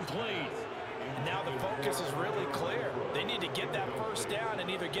incomplete. Now the focus is really clear. They need to get that first down and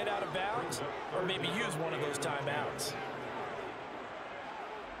either get out of bounds or maybe use one of those timeouts.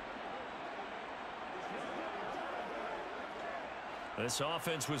 This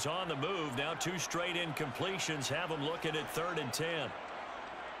offense was on the move. Now 2 straight incompletions have them looking at 3rd and 10.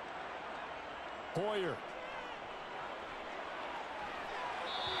 Hoyer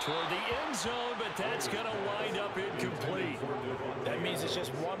toward the end zone, but that's going to wind up incomplete. That means it's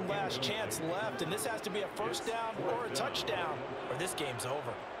just one last chance left, and this has to be a first down or a touchdown, or this game's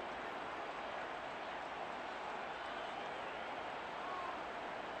over.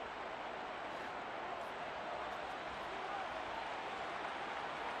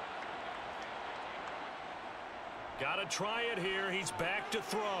 Got to try it here. He's back to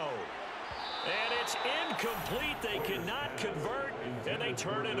throw. And it's incomplete. They cannot convert, and they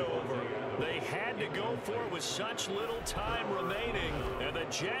turn it over. They had to go for it with such little time remaining, and the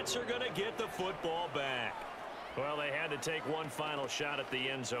Jets are going to get the football back. Well, they had to take one final shot at the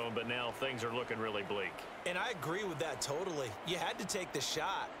end zone, but now things are looking really bleak. And I agree with that totally. You had to take the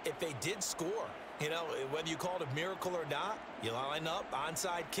shot if they did score. You know, whether you call it a miracle or not, you line up,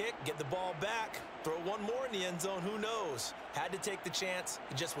 onside kick, get the ball back, throw one more in the end zone, who knows? Had to take the chance.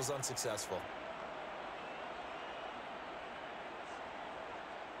 It just was unsuccessful.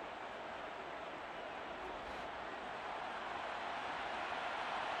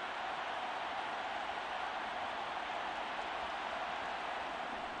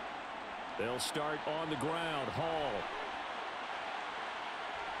 They'll start on the ground. Hall.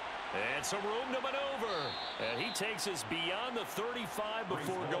 And some room to maneuver. And he takes us beyond the 35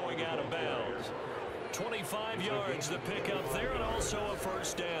 before going out of bounds. 25 yards the pickup there, and also a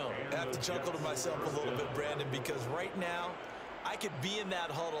first down. I have to chuckle to myself a little bit, Brandon, because right now I could be in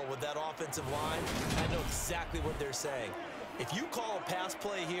that huddle with that offensive line. I know exactly what they're saying. If you call a pass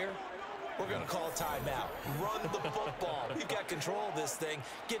play here, we're going to call a timeout. Run the football. We've got control of this thing.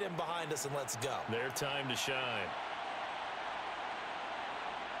 Get in behind us and let's go. Their time to shine.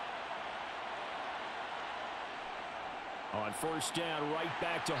 On first down, right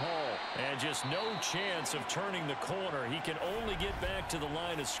back to Hall. And just no chance of turning the corner. He can only get back to the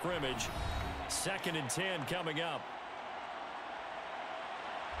line of scrimmage. 2nd and 10 coming up.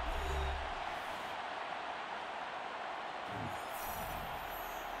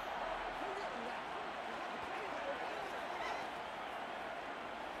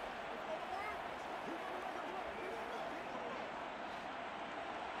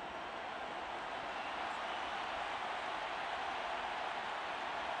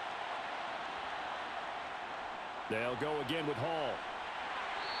 They'll go again with Hall.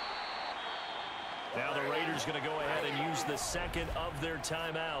 Now the Raiders going to go ahead and use the second of their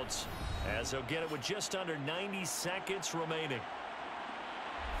timeouts, as they'll get it with just under 90 seconds remaining.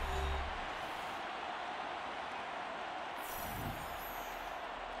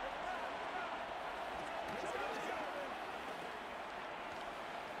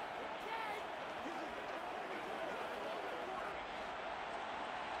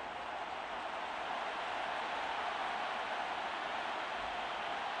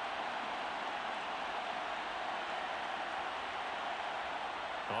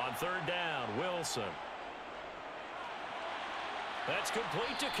 On third down, Wilson. That's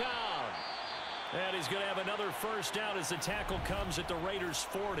complete to Cobb. And he's going to have another first down as the tackle comes at the Raiders'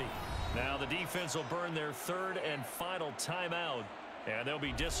 40. Now the defense will burn their third and final timeout. And they'll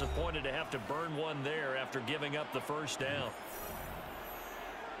be disappointed to have to burn one there after giving up the first down.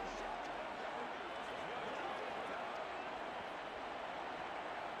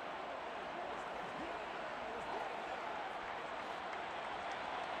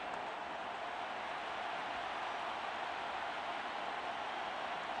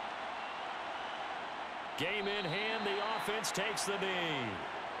 Game in hand, the offense takes the knee.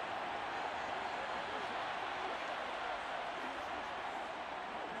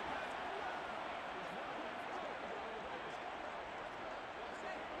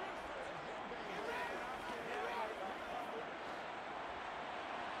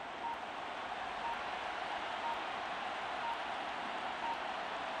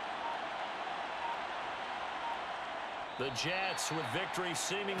 The Jets, with victory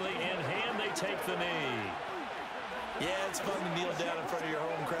seemingly in hand, they take the knee. Yeah, it's fun to kneel down in front of your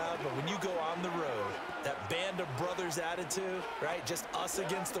home crowd, but when you go on the road, that band of brothers attitude, right, just us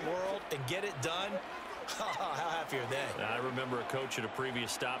against the world, and get it done, how happy are they? I remember a coach at a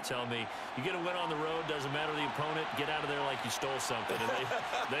previous stop telling me, you get a win on the road, doesn't matter the opponent, get out of there like you stole something. And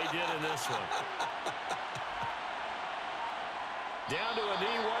they did in this one. Down to a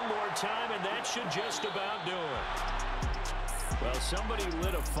knee one more time, and that should just about do it. Well, somebody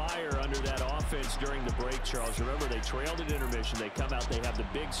lit a fire under that offense during the break, Charles. Remember, they trailed at intermission. They come out, they have the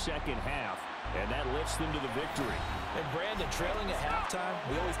big second half, and that lifts them to the victory. And, Brandon, trailing at halftime,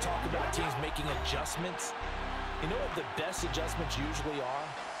 we always talk about teams making adjustments. You know what the best adjustments usually are?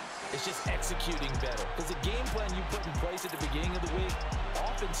 It's just executing better. Because the game plan you put in place at the beginning of the week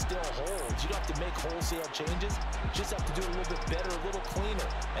often still holds. You don't have to make wholesale changes. You just have to do it a little bit better, a little cleaner.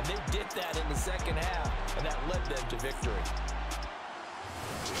 And they did that in the second half, and that led them to victory.